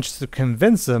 Pam managed to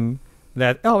convince him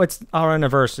that it's our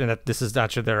anniversary and that this is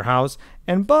actually their house,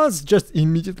 and Buzz just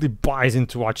immediately buys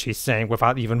into what she's saying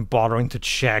without even bothering to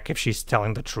check if she's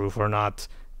telling the truth or not.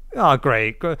 Oh,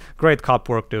 great cop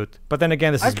work, dude. But then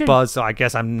again, this is Buzz, so I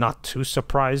guess I'm not too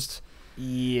surprised.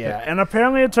 Yeah, and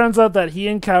apparently it turns out that he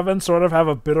and Kevin sort of have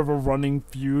a bit of a running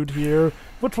feud here,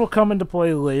 which will come into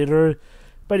play later.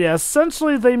 But yeah,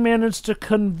 essentially they managed to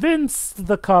convince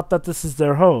the cop that this is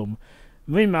their home.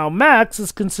 Meanwhile, Max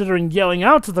is considering yelling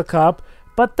out to the cop,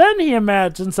 but then he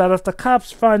imagines that if the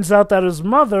cops finds out that his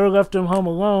mother left him home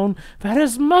alone, that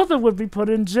his mother would be put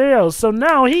in jail. So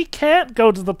now he can't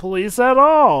go to the police at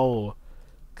all,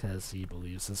 because he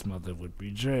believes his mother would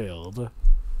be jailed.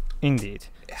 Indeed.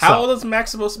 How old is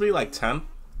Max supposed to be? Like 10?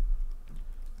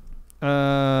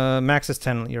 Max is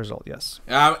 10 years old, yes.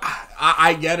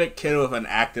 I get it, kid with an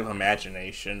active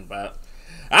imagination, but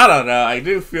I don't know. I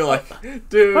do feel like,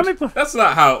 dude, that's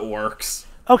not how it works.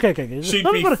 Okay. She'd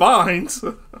be fine.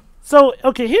 So,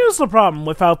 okay, here's the problem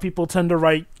with how people tend to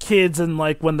write kids in,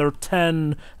 like, when they're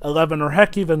 10, 11, or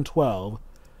heck, even 12.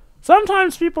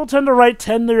 Sometimes people tend to write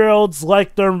 10-year-olds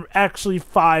like they're actually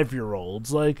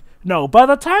 5-year-olds. Like, no, by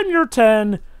the time you're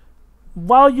 10,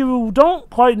 while you don't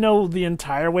quite know the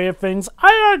entire way of things,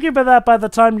 I argue that by the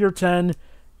time you're 10,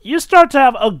 you start to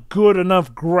have a good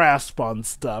enough grasp on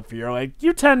stuff. You're like,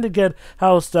 you tend to get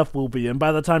how stuff will be. And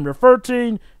by the time you're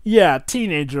 13, yeah,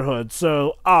 teenagerhood.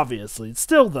 So, obviously.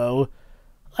 Still, though,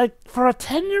 like, for a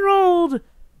 10-year-old,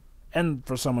 and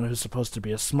for someone who's supposed to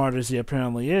be as smart as he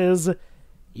apparently is,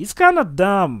 he's kind of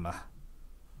dumb.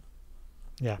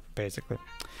 Yeah, basically.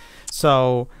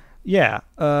 So, yeah,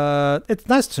 it's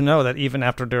nice to know that even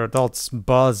after they're adults,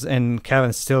 Buzz and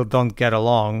Kevin still don't get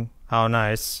along. How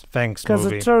nice. Thanks, movie.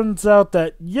 Because it turns out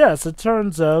that,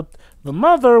 the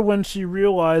mother, when she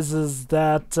realizes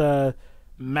that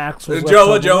Max was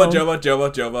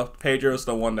Jova. Pedro's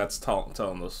the one that's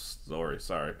telling the story.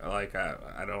 Sorry. I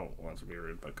don't want to be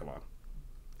rude, but come on.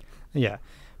 Yeah.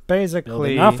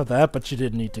 Basically, enough of that, but you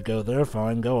didn't need to go there.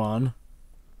 Fine, go on.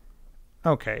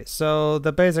 Okay, so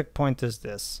the basic point is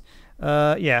this.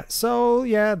 That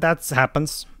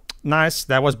happens. Nice.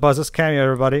 That was Buzz's cameo,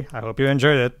 everybody. I hope you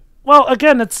enjoyed it. Well,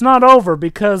 again, it's not over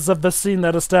because of the scene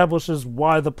that establishes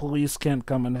why the police can't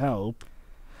come and help.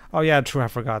 Oh, yeah, true. I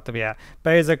forgot. Yeah.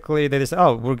 Basically, they just,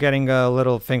 we're getting a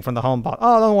little thing from the home bot.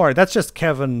 Oh, don't worry. That's just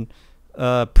Kevin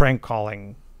prank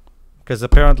calling. Because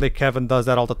apparently Kevin does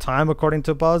that all the time, according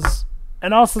to Buzz.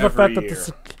 And also the fact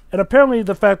that apparently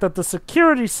the fact that the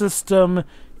security system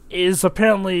is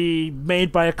apparently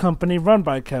made by a company run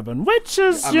by Kevin, which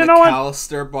is, you know what?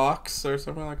 McAllister box or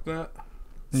something like that.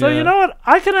 So you know what?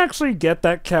 I can actually get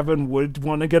that Kevin would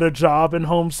want to get a job in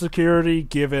home security,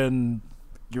 given,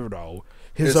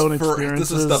 his own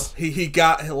experiences. He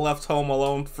got left home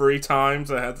alone 3 times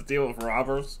and had to deal with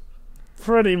robbers.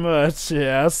 Pretty much,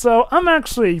 yeah. So I'm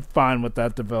actually fine with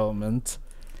that development.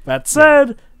 That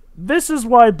said, this is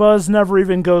why Buzz never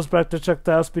even goes back to check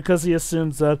the house, because he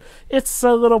assumes that it's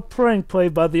a little prank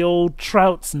played by the old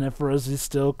trout sniffer, as he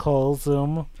still calls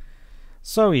him.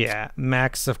 So yeah,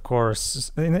 Max, of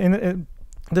course,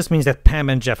 this means that Pam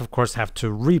and Jeff, of course, have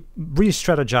to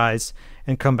re-strategize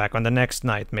and come back on the next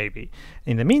night, maybe.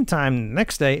 In the meantime,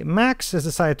 next day, Max has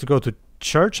decided to go to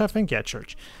church, I think? Yeah,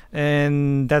 church.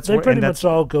 And that's they pretty much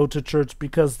all go to church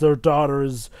because their daughter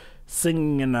is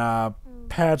singing in a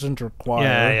pageant or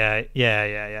choir.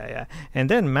 Yeah. And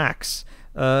then Max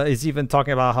is even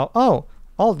talking about how,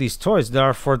 all these toys, they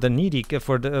are for the needy,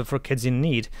 for kids in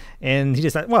need. And he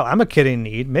decided, well, I'm a kid in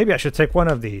need. Maybe I should take one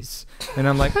of these. And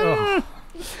I'm like,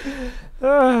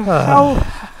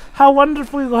 how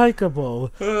wonderfully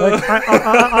likable. Like,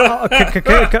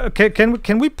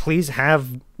 can we please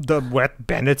have the wet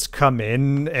Bennetts come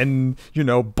in and,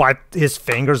 bite his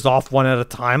fingers off one at a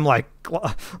time like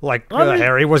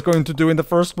Harry was going to do in the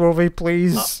first movie,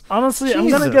 please? Honestly, Jesus. I'm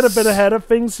going to get a bit ahead of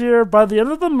things here. By the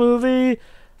end of the movie,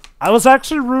 I was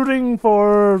actually rooting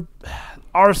for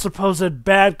our supposed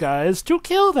bad guys to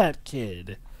kill that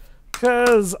kid.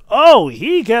 Cause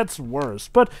he gets worse.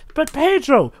 But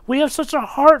Pedro, we have such a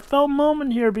heartfelt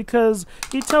moment here because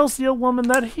he tells the old woman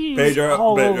that he's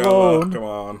all alone. Come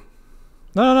on.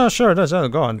 No, sure.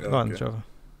 Go on, Joe.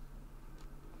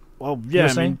 Well, yeah,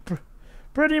 I mean,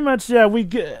 pretty much, yeah.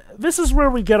 This is where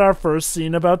we get our first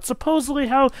scene about supposedly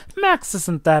how Max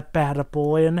isn't that bad a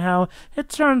boy, and how it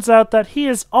turns out that he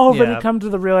has already come to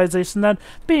the realization that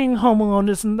being home alone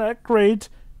isn't that great.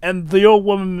 And the old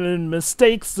woman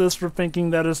mistakes this for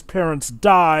thinking that his parents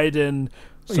died, and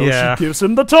so she gives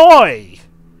him the toy.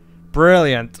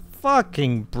 Brilliant.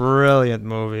 Fucking brilliant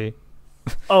movie.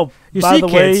 Oh, you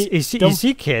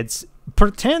see kids,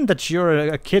 pretend that you're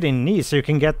a kid in need so you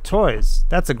can get toys.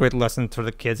 That's a great lesson for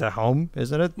the kids at home,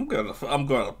 isn't it? I'm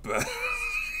gonna bet.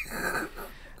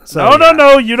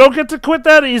 No, you don't get to quit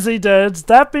that easy, Dads.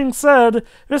 That being said,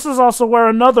 this is also where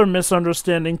another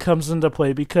misunderstanding comes into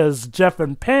play because Jeff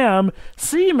and Pam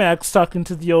see Max talking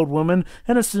to the old woman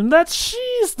and assume that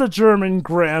she's the German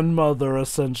grandmother,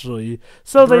 essentially.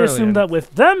 So they assume that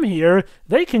with them here,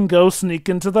 they can go sneak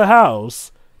into the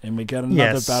house. And we get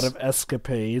another bout of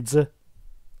escapades.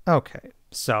 Okay,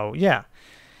 so yeah,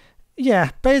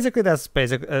 basically that's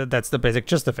the basic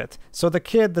gist of it. So the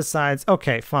kid decides,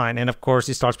 okay, fine, and of course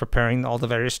he starts preparing all the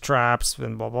various traps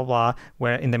and blah blah blah.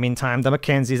 Where in the meantime the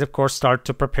Mackenzies, of course, start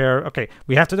to prepare. Okay,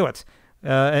 we have to do it.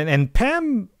 And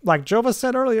Pam, like Jova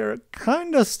said earlier,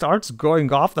 kind of starts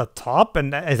going off the top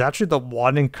and is actually the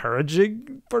one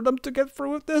encouraging for them to get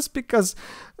through with this because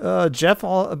Jeff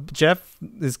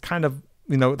is kind of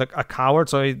a coward,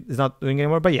 so he's not doing it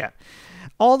anymore. But yeah,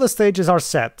 all the stages are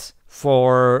set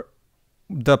for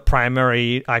the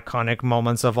primary iconic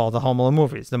moments of all the Home Alone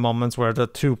movies. The moments where the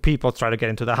two people try to get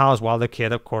into the house while the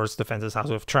kid, of course, defends his house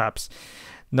with traps.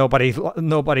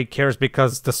 Nobody cares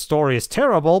because the story is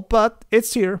terrible, but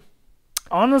it's here.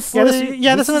 Honestly,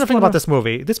 that's another thing about this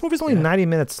movie. This movie is only 90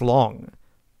 minutes long.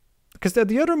 Because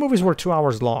the other movies were 2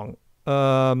 hours long.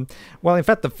 Well, in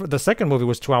fact, the second movie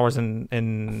was 2 hours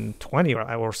and 20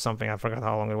 or something. I forgot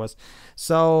how long it was.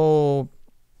 So...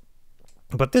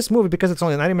 But this movie, because it's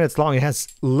only 90 minutes long, it has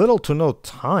little to no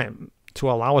time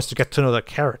to allow us to get to know the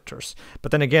characters.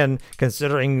 But then again,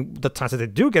 considering the times that they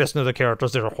do get us to know the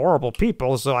characters, they're horrible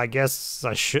people. So I guess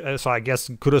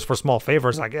kudos for small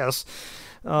favors. I guess.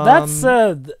 That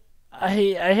said, I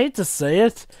hate to say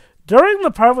it. During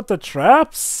the part with the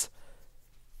traps,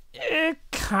 it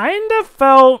kind of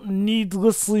felt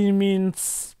needlessly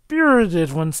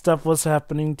mean-spirited when stuff was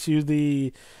happening to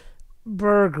the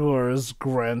burglars.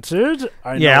 Granted,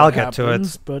 I know I'll get to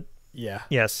it, but yeah.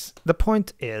 Yes, the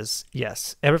point is,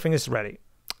 yes, everything is ready.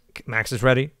 Max is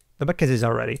ready. The Mackenzies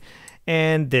are ready,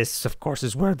 and this, of course,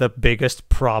 is where the biggest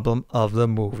problem of the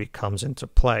movie comes into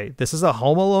play. This is a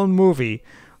Home Alone movie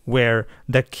where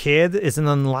the kid is an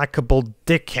unlikable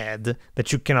dickhead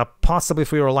that you cannot possibly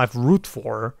for your life root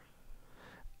for,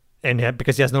 and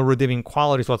because he has no redeeming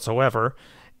qualities whatsoever.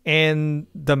 And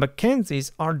the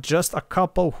Mackenzies are just a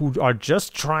couple who are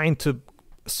just trying to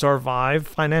survive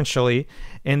financially,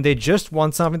 and they just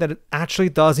want something that actually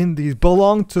does indeed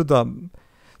belong to them.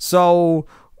 So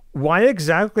why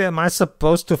exactly am I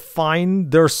supposed to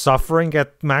find their suffering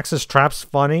at Max's traps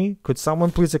funny? Could someone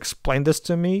please explain this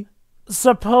to me?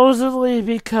 Supposedly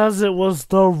because it was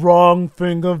the wrong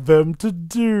thing of them to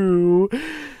do.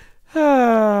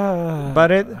 That's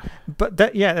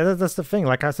the thing.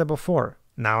 Like I said before,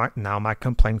 now my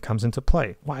complaint comes into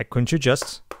play. Why couldn't you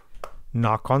just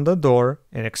knock on the door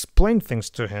and explain things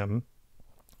to him?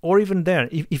 Or even there,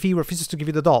 if he refuses to give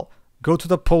you the doll, go to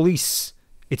the police.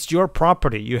 It's your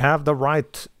property. You have the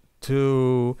right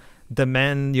to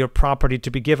demand your property to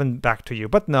be given back to you.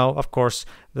 But no, of course,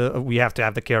 we have to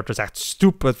have the characters act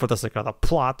stupid for the sake of the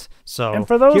plot. So and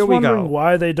for those wondering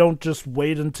why they don't just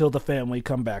wait until the family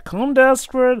come back home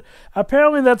desperate,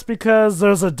 apparently that's because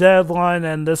there's a deadline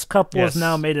and this couple has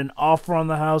now made an offer on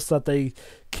the house that they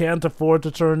can't afford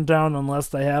to turn down unless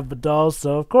they have the dolls.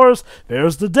 So, of course,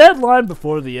 there's the deadline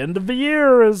before the end of the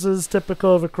year, as is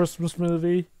typical of a Christmas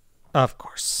movie. Of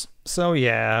course. So,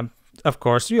 yeah. Of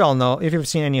course, you all know, if you've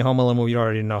seen any Home Alone movie, you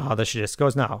already know how this shit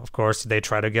goes now. Of course, they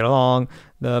try to get along,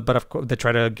 but of course, they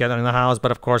try to get in the house, but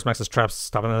of course, Max's traps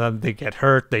stop them. They get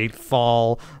hurt, they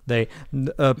fall,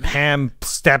 Pam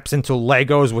steps into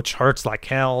Legos, which hurts like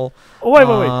hell.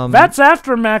 Wait. That's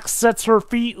after Max sets her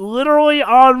feet literally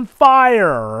on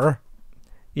fire.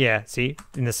 Yeah, see?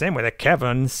 In the same way that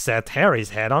Kevin set Harry's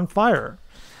head on fire.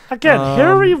 Again,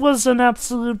 Harry was an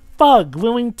absolute bug,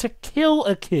 willing to kill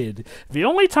a kid. The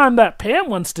only time that Pam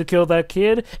wants to kill that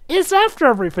kid is after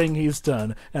everything he's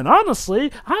done. And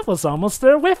honestly, I was almost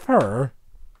there with her.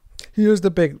 Here's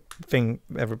the big thing,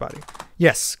 everybody.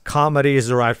 Yes, comedy is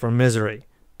derived from misery.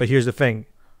 But here's the thing.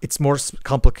 It's more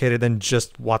complicated than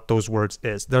just what those words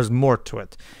is. There's more to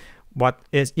it. What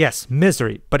is, yes,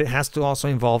 misery, but it has to also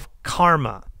involve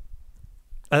karma.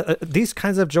 These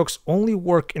kinds of jokes only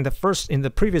work in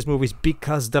the previous movies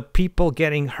because the people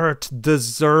getting hurt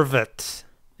deserve it.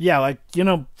 Yeah, like, you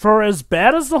know, for as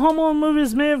bad as the Home Alone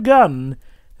movies may have gotten,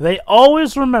 they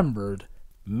always remembered,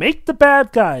 make the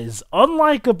bad guys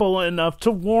unlikable enough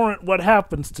to warrant what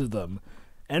happens to them,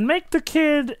 and make the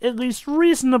kid at least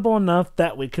reasonable enough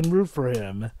that we can root for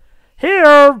him.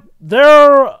 Here,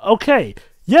 they're okay.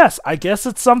 Yes, I guess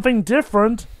it's something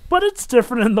different, but it's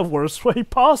different in the worst way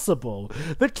possible.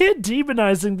 The kid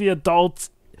demonizing the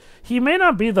adults, he may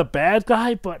not be the bad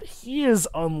guy, but he is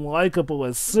unlikable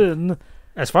as sin.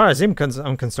 As far as I'm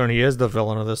concerned, he is the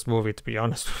villain of this movie, to be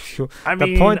honest with you. I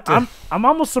mean, I'm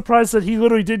almost surprised that he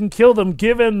literally didn't kill them,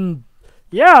 given...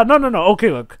 Yeah, no. Okay,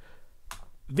 look.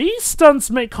 These stunts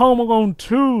make Home Alone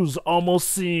 2's almost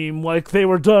seem like they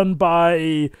were done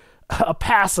by a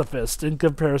pacifist in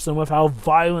comparison with how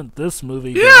violent this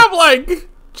movie is. Yeah, I'm like,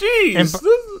 jeez.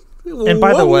 And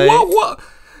by the way...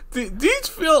 These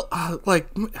feel like...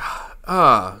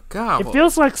 God. It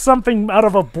feels like something out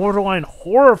of a borderline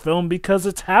horror film because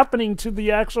it's happening to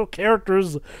the actual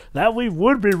characters that we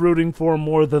would be rooting for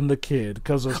more than the kid.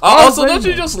 Also, don't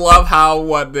you just love how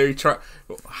what they try?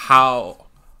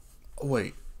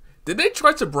 Wait, did they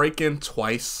try to break in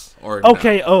twice or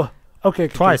okay? No? Okay.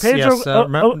 Twice, Pedro, yes.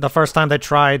 Remember the first time they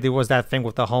tried, it was that thing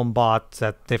with the home bot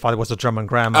that they thought it was a German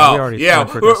grandma. Oh, yeah.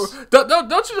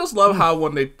 Don't you just love how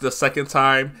when the second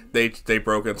time they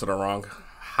broke into the wrong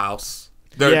house?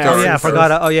 I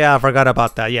forgot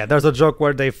about that. Yeah, there's a joke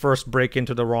where they first break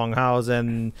into the wrong house,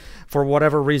 and for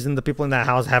whatever reason, the people in that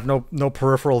house have no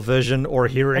peripheral vision or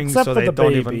hearing, except so for they the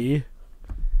don't baby. even.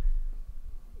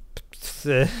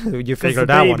 You figured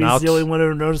that one out. The only one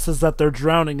who notices that they're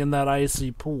drowning in that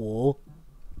icy pool.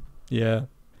 Yeah.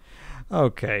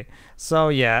 Okay. So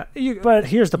yeah, but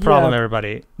here's the problem,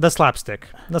 everybody. The slapstick.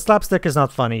 The slapstick is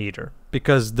not funny either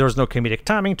because there's no comedic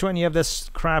timing to any of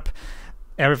this crap.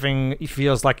 Everything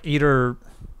feels like either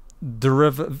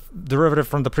derivative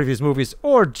from the previous movies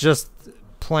or just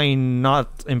plain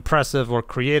not impressive or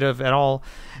creative at all.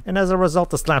 And as a result,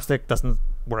 the slapstick doesn't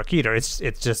work either. It's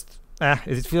just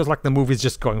it feels like the movie's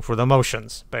just going through the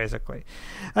motions, basically.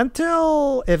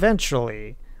 Until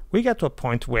eventually we get to a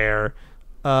point where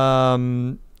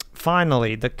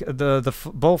finally both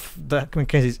the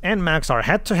Mackenzies and Max are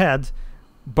head to head,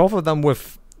 both of them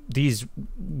with these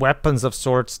weapons of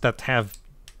sorts that have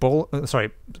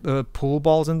pool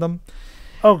balls in them.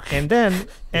 Okay. And then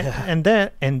and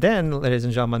then, ladies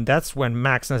and gentlemen, that's when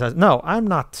Max says, "No, I'm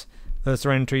not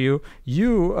surrendering to you.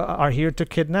 You are here to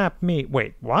kidnap me."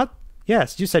 Wait, what?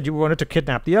 Yes, you said you wanted to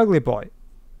kidnap the ugly boy.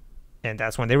 And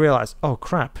that's when they realize, oh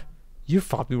crap, you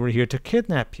thought we were here to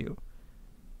kidnap you.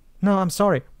 No, I'm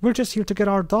sorry. We're just here to get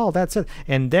our doll. That's it.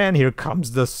 And then here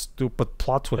comes the stupid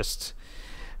plot twist.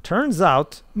 Turns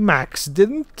out Max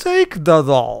didn't take the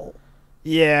doll.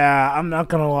 Yeah, I'm not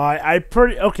gonna lie.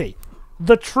 Okay.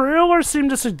 The trailer seemed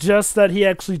to suggest that he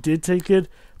actually did take it,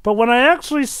 but when I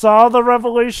actually saw the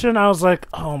revelation, I was like,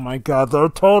 oh my god, they're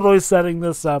totally setting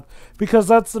this up. Because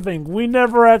that's the thing, we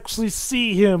never actually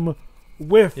see him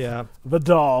with the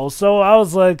doll. So I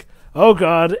was like, oh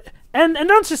god. And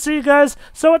don't you see, guys?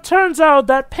 So it turns out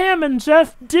that Pam and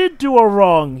Jeff did do a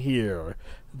wrong here.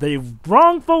 They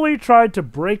wrongfully tried to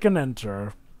break and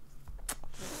enter.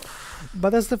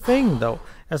 But that's the thing, though.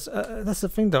 That's the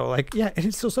thing, though. Like, yeah.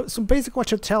 So basically,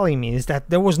 what you're telling me is that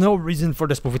there was no reason for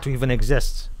this movie to even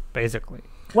exist. Basically,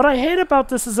 what I hate about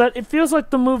this is that it feels like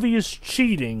the movie is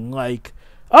cheating. Like,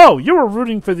 oh, you were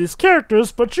rooting for these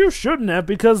characters, but you shouldn't have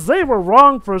because they were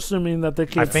wrong for assuming that the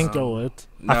kids stole it.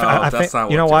 No, that's not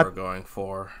what they were going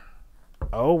for.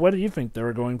 Oh, what do you think they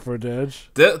were going for,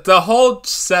 Dej? The whole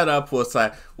setup was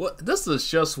like, well, this is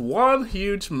just one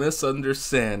huge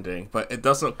misunderstanding, but it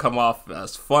doesn't come off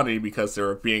as funny because they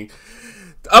were being...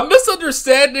 A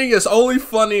misunderstanding is only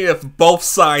funny if both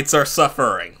sides are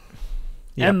suffering.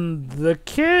 Yep. And the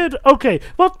kid... Okay,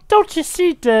 well, don't you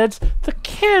see, Dej? The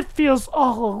kid feels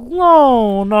all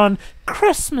alone on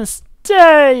Christmas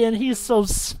Day, and he's so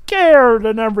scared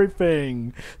and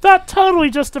everything. That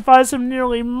totally justifies him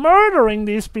nearly murdering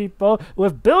these people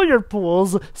with billiard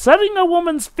pools, setting a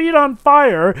woman's feet on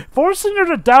fire, forcing her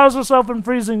to douse herself in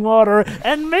freezing water,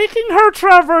 and making her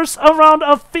traverse around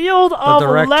a field of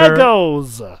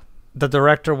Legos. The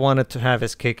director wanted to have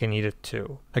his cake and eat it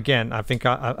too. Again, I think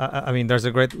I mean there's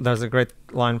a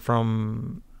great line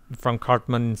from from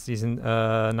Cartman in season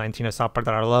 19 of South Park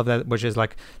that I love, that which is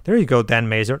like, there you go, Dan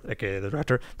Mazer, aka the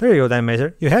director. There you go, Dan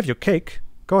Mazer. You have your cake.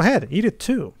 Go ahead, eat it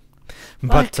too.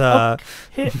 But but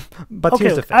here's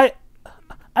the thing.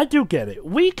 I do get it.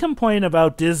 We complain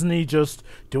about Disney just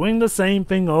doing the same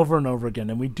thing over and over again,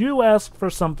 and we do ask for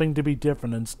something to be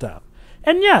different and stuff.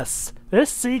 And yes, this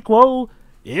sequel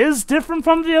is different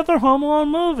from the other Home Alone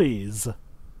movies.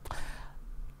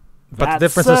 But That the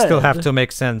differences still said, have to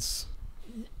make sense.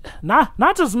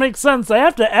 Not just make sense, they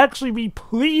have to actually be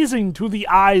pleasing to the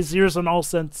eyes, ears, and all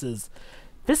senses.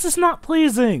 This is not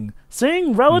pleasing.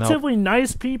 Seeing relatively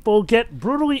nice people get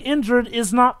brutally injured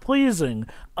is not pleasing,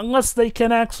 unless they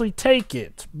can actually take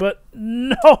it. But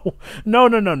no.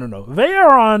 They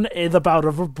are on the bout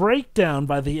of a breakdown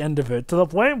by the end of it, to the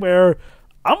point where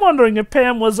I'm wondering if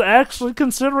Pam was actually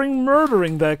considering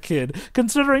murdering that kid,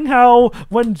 considering how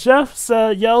when Jeff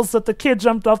yells that the kid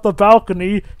jumped off the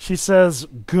balcony, she says,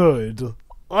 good.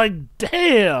 Like,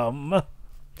 damn.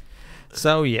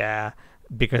 So yeah,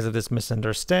 because of this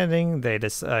misunderstanding, they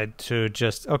decide to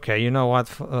just, okay, you know what,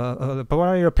 but what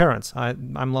are your parents?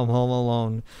 I'm home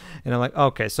alone. And I'm like,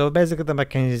 okay, so basically the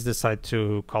Mackenzies decide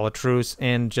to call a truce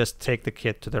and just take the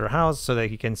kid to their house so that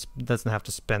he doesn't have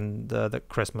to spend the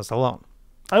Christmas alone.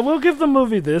 I will give the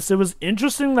movie this. It was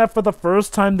interesting that for the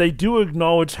first time they do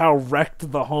acknowledge how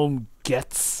wrecked the home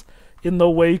gets in the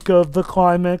wake of the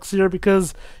climax here,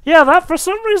 because, yeah, that for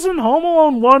some reason Home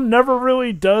Alone 1 never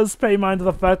really does pay mind to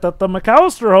the fact that the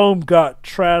McAllister home got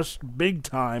trashed big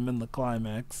time in the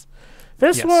climax.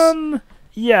 This one,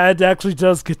 yeah, it actually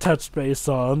does get touched base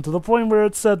on, to the point where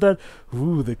it said that,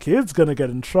 ooh, the kid's gonna get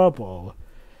in trouble.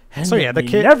 And so yeah, the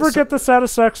kid never get the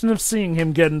satisfaction of seeing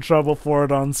him get in trouble for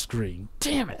it on screen.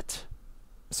 Damn it.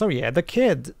 So yeah, the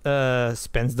kid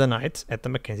spends the night at the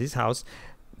Mackenzie's house,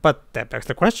 but that begs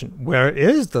the question, where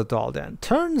is the doll then?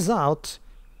 Turns out,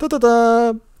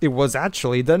 it was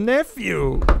actually the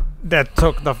nephew that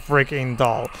took the freaking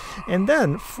doll. And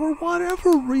then, for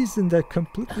whatever reason that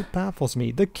completely baffles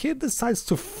me, the kid decides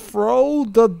to throw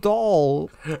the doll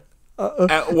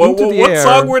what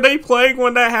song were they playing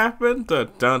when that happened? I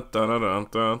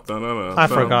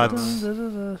forgot.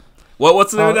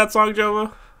 What's the name of that song,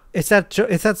 Jova? It's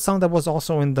that song that was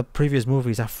also in the previous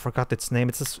movies. I forgot its name.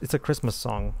 It's a Christmas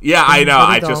song. Yeah, I know.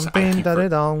 I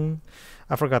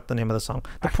forgot the name of the song.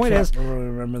 The I point is, can't really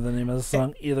remember the name of the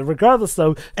song either. Regardless,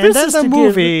 though, and then the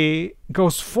movie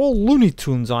goes full Looney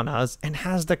Tunes on us and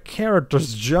has the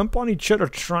characters jump on each other,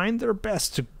 trying their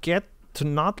best to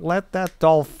not let that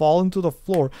doll fall into the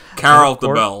floor. Carol of the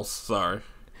Bells. Sorry.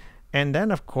 And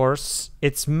then, of course,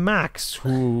 it's Max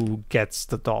who gets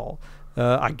the doll.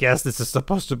 I guess this is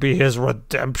supposed to be his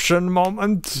redemption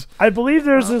moment. I believe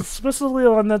there's explicitly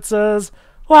one that says,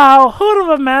 wow, who'd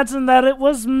have imagined that it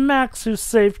was Max who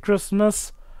saved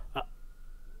Christmas?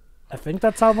 I think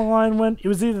that's how the line went. It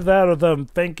was either that or them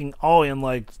thanking Ollie and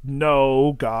like,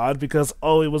 no, God, because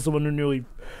Ollie was the one who nearly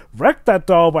wrecked that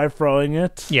doll by throwing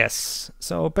it. Yes.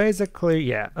 So basically,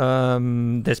 yeah,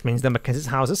 this means that Mackenzie's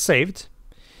house is saved.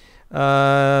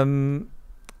 And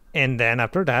then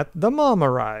after that, the mom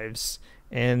arrives.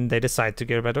 And they decide to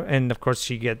get her back to, and of course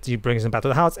he brings him back to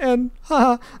the house, and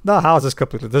the house is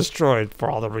completely destroyed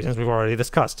for all the reasons we've already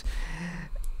discussed.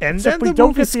 And Except then the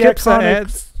movie skips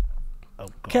ahead.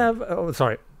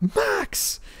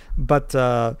 Max. But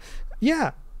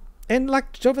yeah, and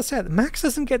like Jova said, Max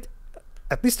doesn't get,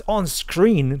 at least on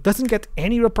screen, doesn't get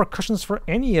any repercussions for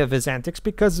any of his antics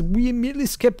because we immediately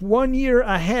skip 1 year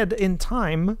ahead in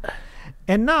time.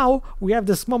 And now we have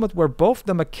this moment where both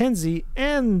the Mackenzie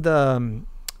and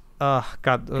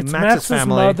Max's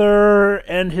family, mother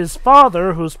and his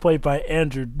father, who's played by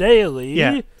Andrew Daly.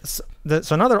 Yeah.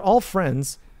 So now they're all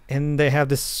friends, and they have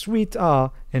this sweet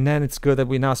and then it's good that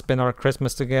we now spend our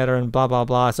Christmas together and blah blah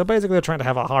blah. So basically, they're trying to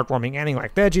have a heartwarming ending,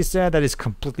 like Deji said, that is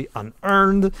completely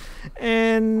unearned,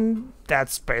 and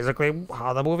that's basically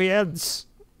how the movie ends.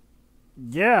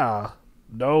 Yeah.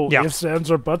 No ifs, ands,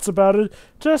 or buts about it.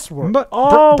 Just we're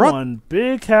one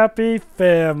big happy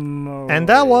family. And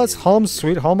that was Home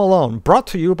Sweet Home Alone, brought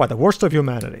to you by the worst of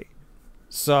humanity.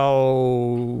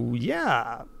 So,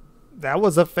 yeah, that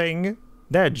was a thing.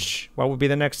 Dej, what would be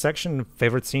the next section?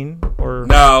 Favorite scene or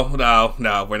No,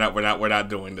 we're not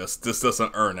doing this. This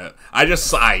doesn't earn it. I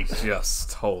just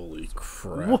holy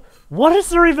crap. What is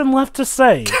there even left to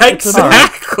say?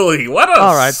 Exactly. What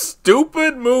a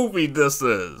stupid movie this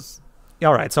is.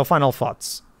 All right, so final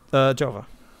thoughts. Jova.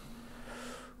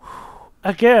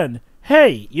 Again,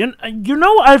 hey, you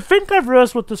know, I think I've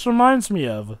realized what this reminds me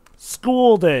of.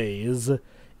 School days.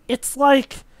 It's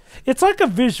like, It's like a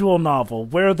visual novel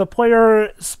where the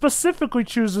player specifically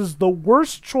chooses the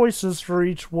worst choices for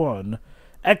each one.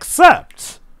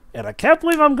 Except, and I can't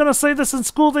believe I'm going to say this in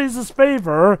School Days'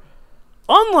 favor,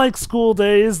 unlike School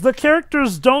Days, the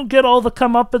characters don't get all the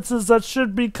comeuppances that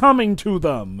should be coming to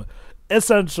them.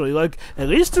 Essentially, like, at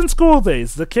least in School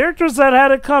Days, the characters that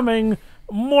had it coming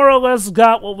more or less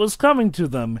got what was coming to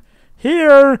them.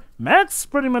 Here, Max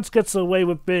pretty much gets away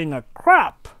with being a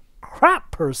crap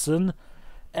person,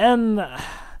 and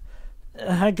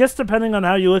I guess depending on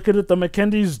how you look at it, the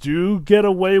McKendys do get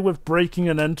away with breaking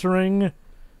and entering,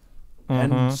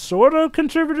 and sort of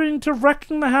contributing to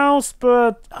wrecking the house,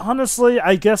 but honestly,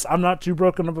 I guess I'm not too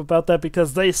broken up about that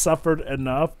because they suffered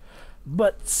enough.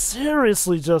 But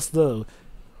seriously, just though,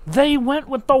 they went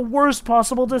with the worst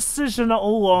possible decision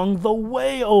along the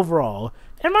way overall.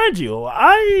 And mind you,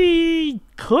 I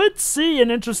could see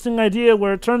an interesting idea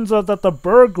where it turns out that the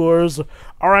burglars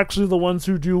are actually the ones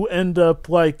who do end up,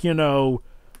 like, you know,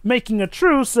 making a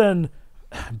truce and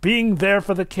being there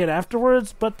for the kid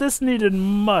afterwards, but this needed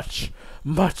much,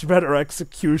 much better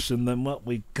execution than what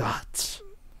we got.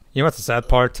 You know what's the sad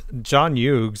part? John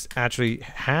Hughes actually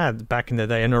had, back in the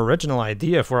day, an original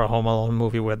idea for a Home Alone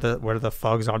movie where the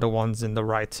thugs are the ones in the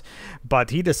right.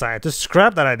 But he decided to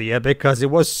scrap that idea because it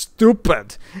was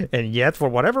stupid. And yet, for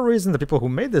whatever reason, the people who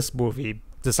made this movie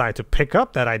decided to pick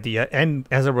up that idea. And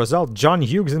as a result, John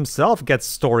Hughes himself gets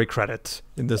story credit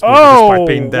in this movie despite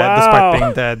being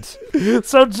dead.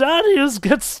 So John Hughes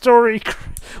gets story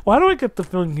credit. Why do I get the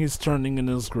feeling he's turning in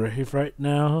his grave right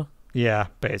now? Yeah,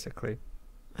 basically.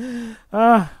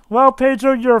 Well,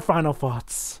 Pedro, your final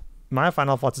thoughts. My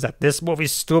final thoughts is that this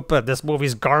movie's stupid. This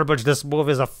movie's garbage. This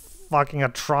movie is a fucking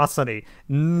atrocity.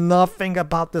 Nothing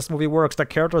about this movie works. The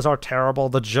characters are terrible.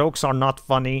 The jokes are not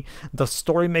funny. The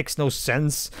story makes no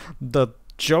sense. The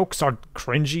jokes are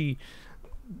cringy.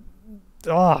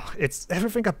 It's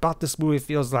everything about this movie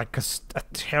feels like a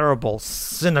terrible,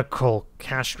 cynical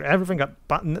cash grab. Everything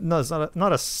about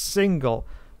not a single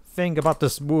thing about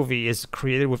this movie is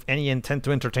created with any intent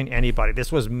to entertain anybody.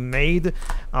 This was made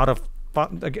out of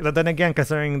then again,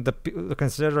 considering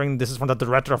this is from the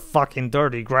director of fucking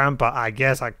Dirty Grandpa, I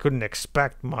guess I couldn't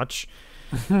expect much.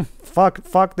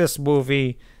 fuck this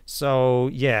movie. So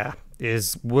yeah,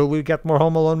 will we get more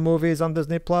Home Alone movies on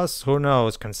Disney Plus? Who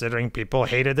knows? Considering people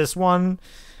hated this one,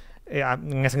 yeah,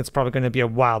 I'm guessing it's probably going to be a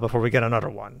while before we get another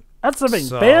one. That's the thing.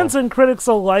 Fans and critics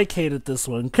alike hated this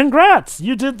one. Congrats!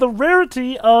 You did the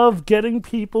rarity of getting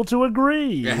people to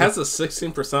agree. It has a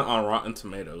 16% on Rotten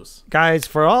Tomatoes. Guys,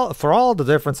 for all the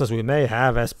differences we may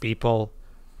have as people,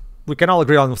 we can all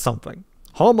agree on something.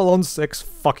 Home Alone 6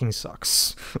 fucking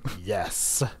sucks.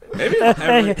 Yes. Maybe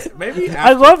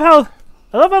I love how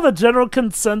the general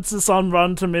consensus on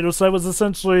Rotten Tomatoes side was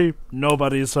essentially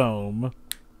nobody's home.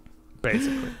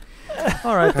 Basically.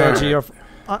 All right, Deji.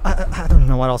 I don't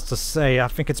know what else to say. I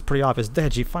think it's pretty obvious.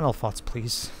 Deji, final thoughts,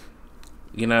 please.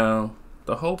 You know,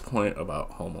 the whole point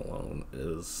about Home Alone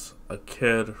is a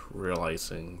kid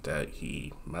realizing that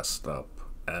he messed up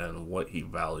and what he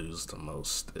values the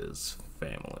most is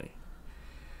family.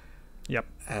 Yep.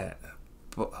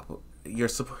 But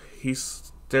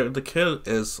the kid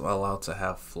is allowed to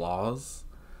have flaws,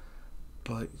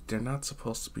 but they're not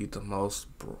supposed to be the most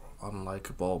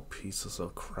unlikable pieces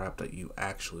of crap that you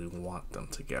actually want them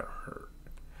to get hurt.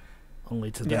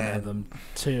 Only to then have them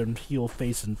turn heel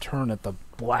face and turn at the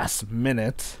last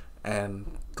minute.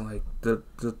 And like the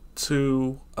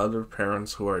two other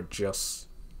parents who are just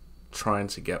trying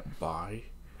to get by,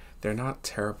 they're not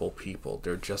terrible people.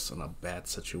 They're just in a bad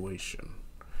situation.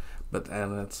 But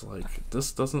then it's like,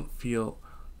 this doesn't feel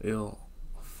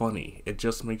funny. It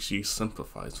just makes you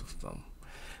sympathize with them.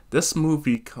 This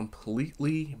movie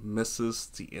completely misses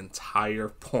the entire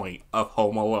point of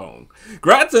Home Alone.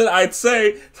 Granted, I'd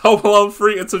say Home Alone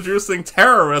 3 introducing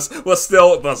terrorists was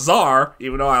still bizarre,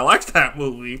 even though I liked that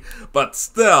movie, but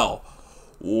still,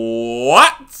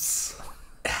 what?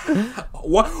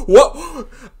 What?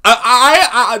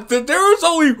 There's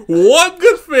only one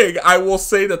good thing I will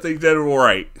say that they did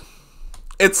right.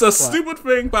 It's a stupid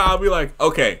thing, but I'll be like,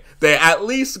 okay, they at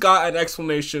least got an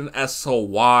explanation as to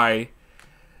why...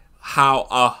 how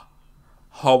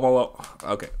Home Alone...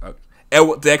 Okay.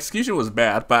 The execution was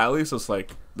bad, but at least it's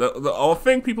like... The whole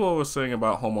thing people were saying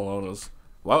about Home Alone is...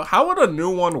 Well, how would a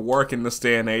new one work in this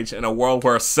day and age in a world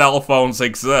where cell phones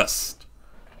exist?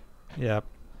 Yep.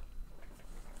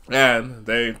 And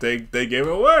they gave it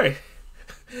away.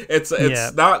 It's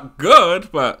not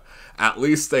good, but at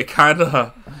least they kind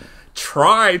of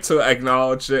try to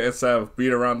acknowledge it instead of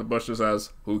beat around the bushes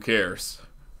as, who cares?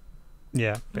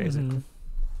 Yeah, basically.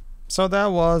 So that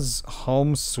was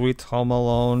Home Sweet Home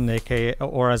Alone, aka,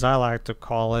 or as I like to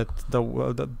call it,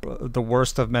 the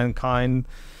worst of mankind.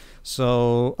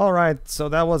 So, all right. So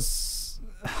that was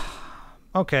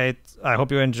okay. I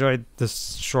hope you enjoyed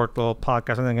this short little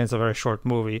podcast. I think it's a very short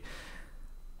movie.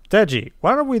 Deji,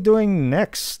 what are we doing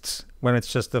next when it's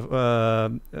just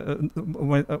when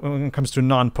it comes to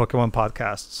non-Pokemon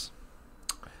podcasts?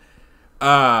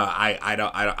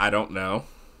 I don't know.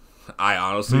 I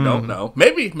honestly don't know.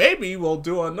 Maybe we'll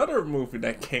do another movie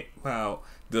that came out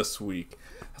this week.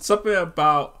 Something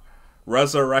about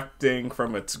resurrecting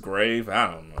from its grave.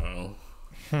 I don't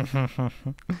know.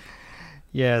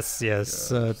 Yes.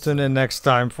 Tune in next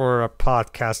time for a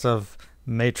podcast of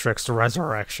Matrix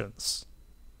Resurrections.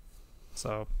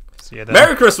 So, see you then.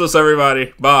 Merry Christmas,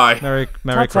 everybody. Bye. Merry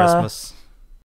Ta-ta. Christmas.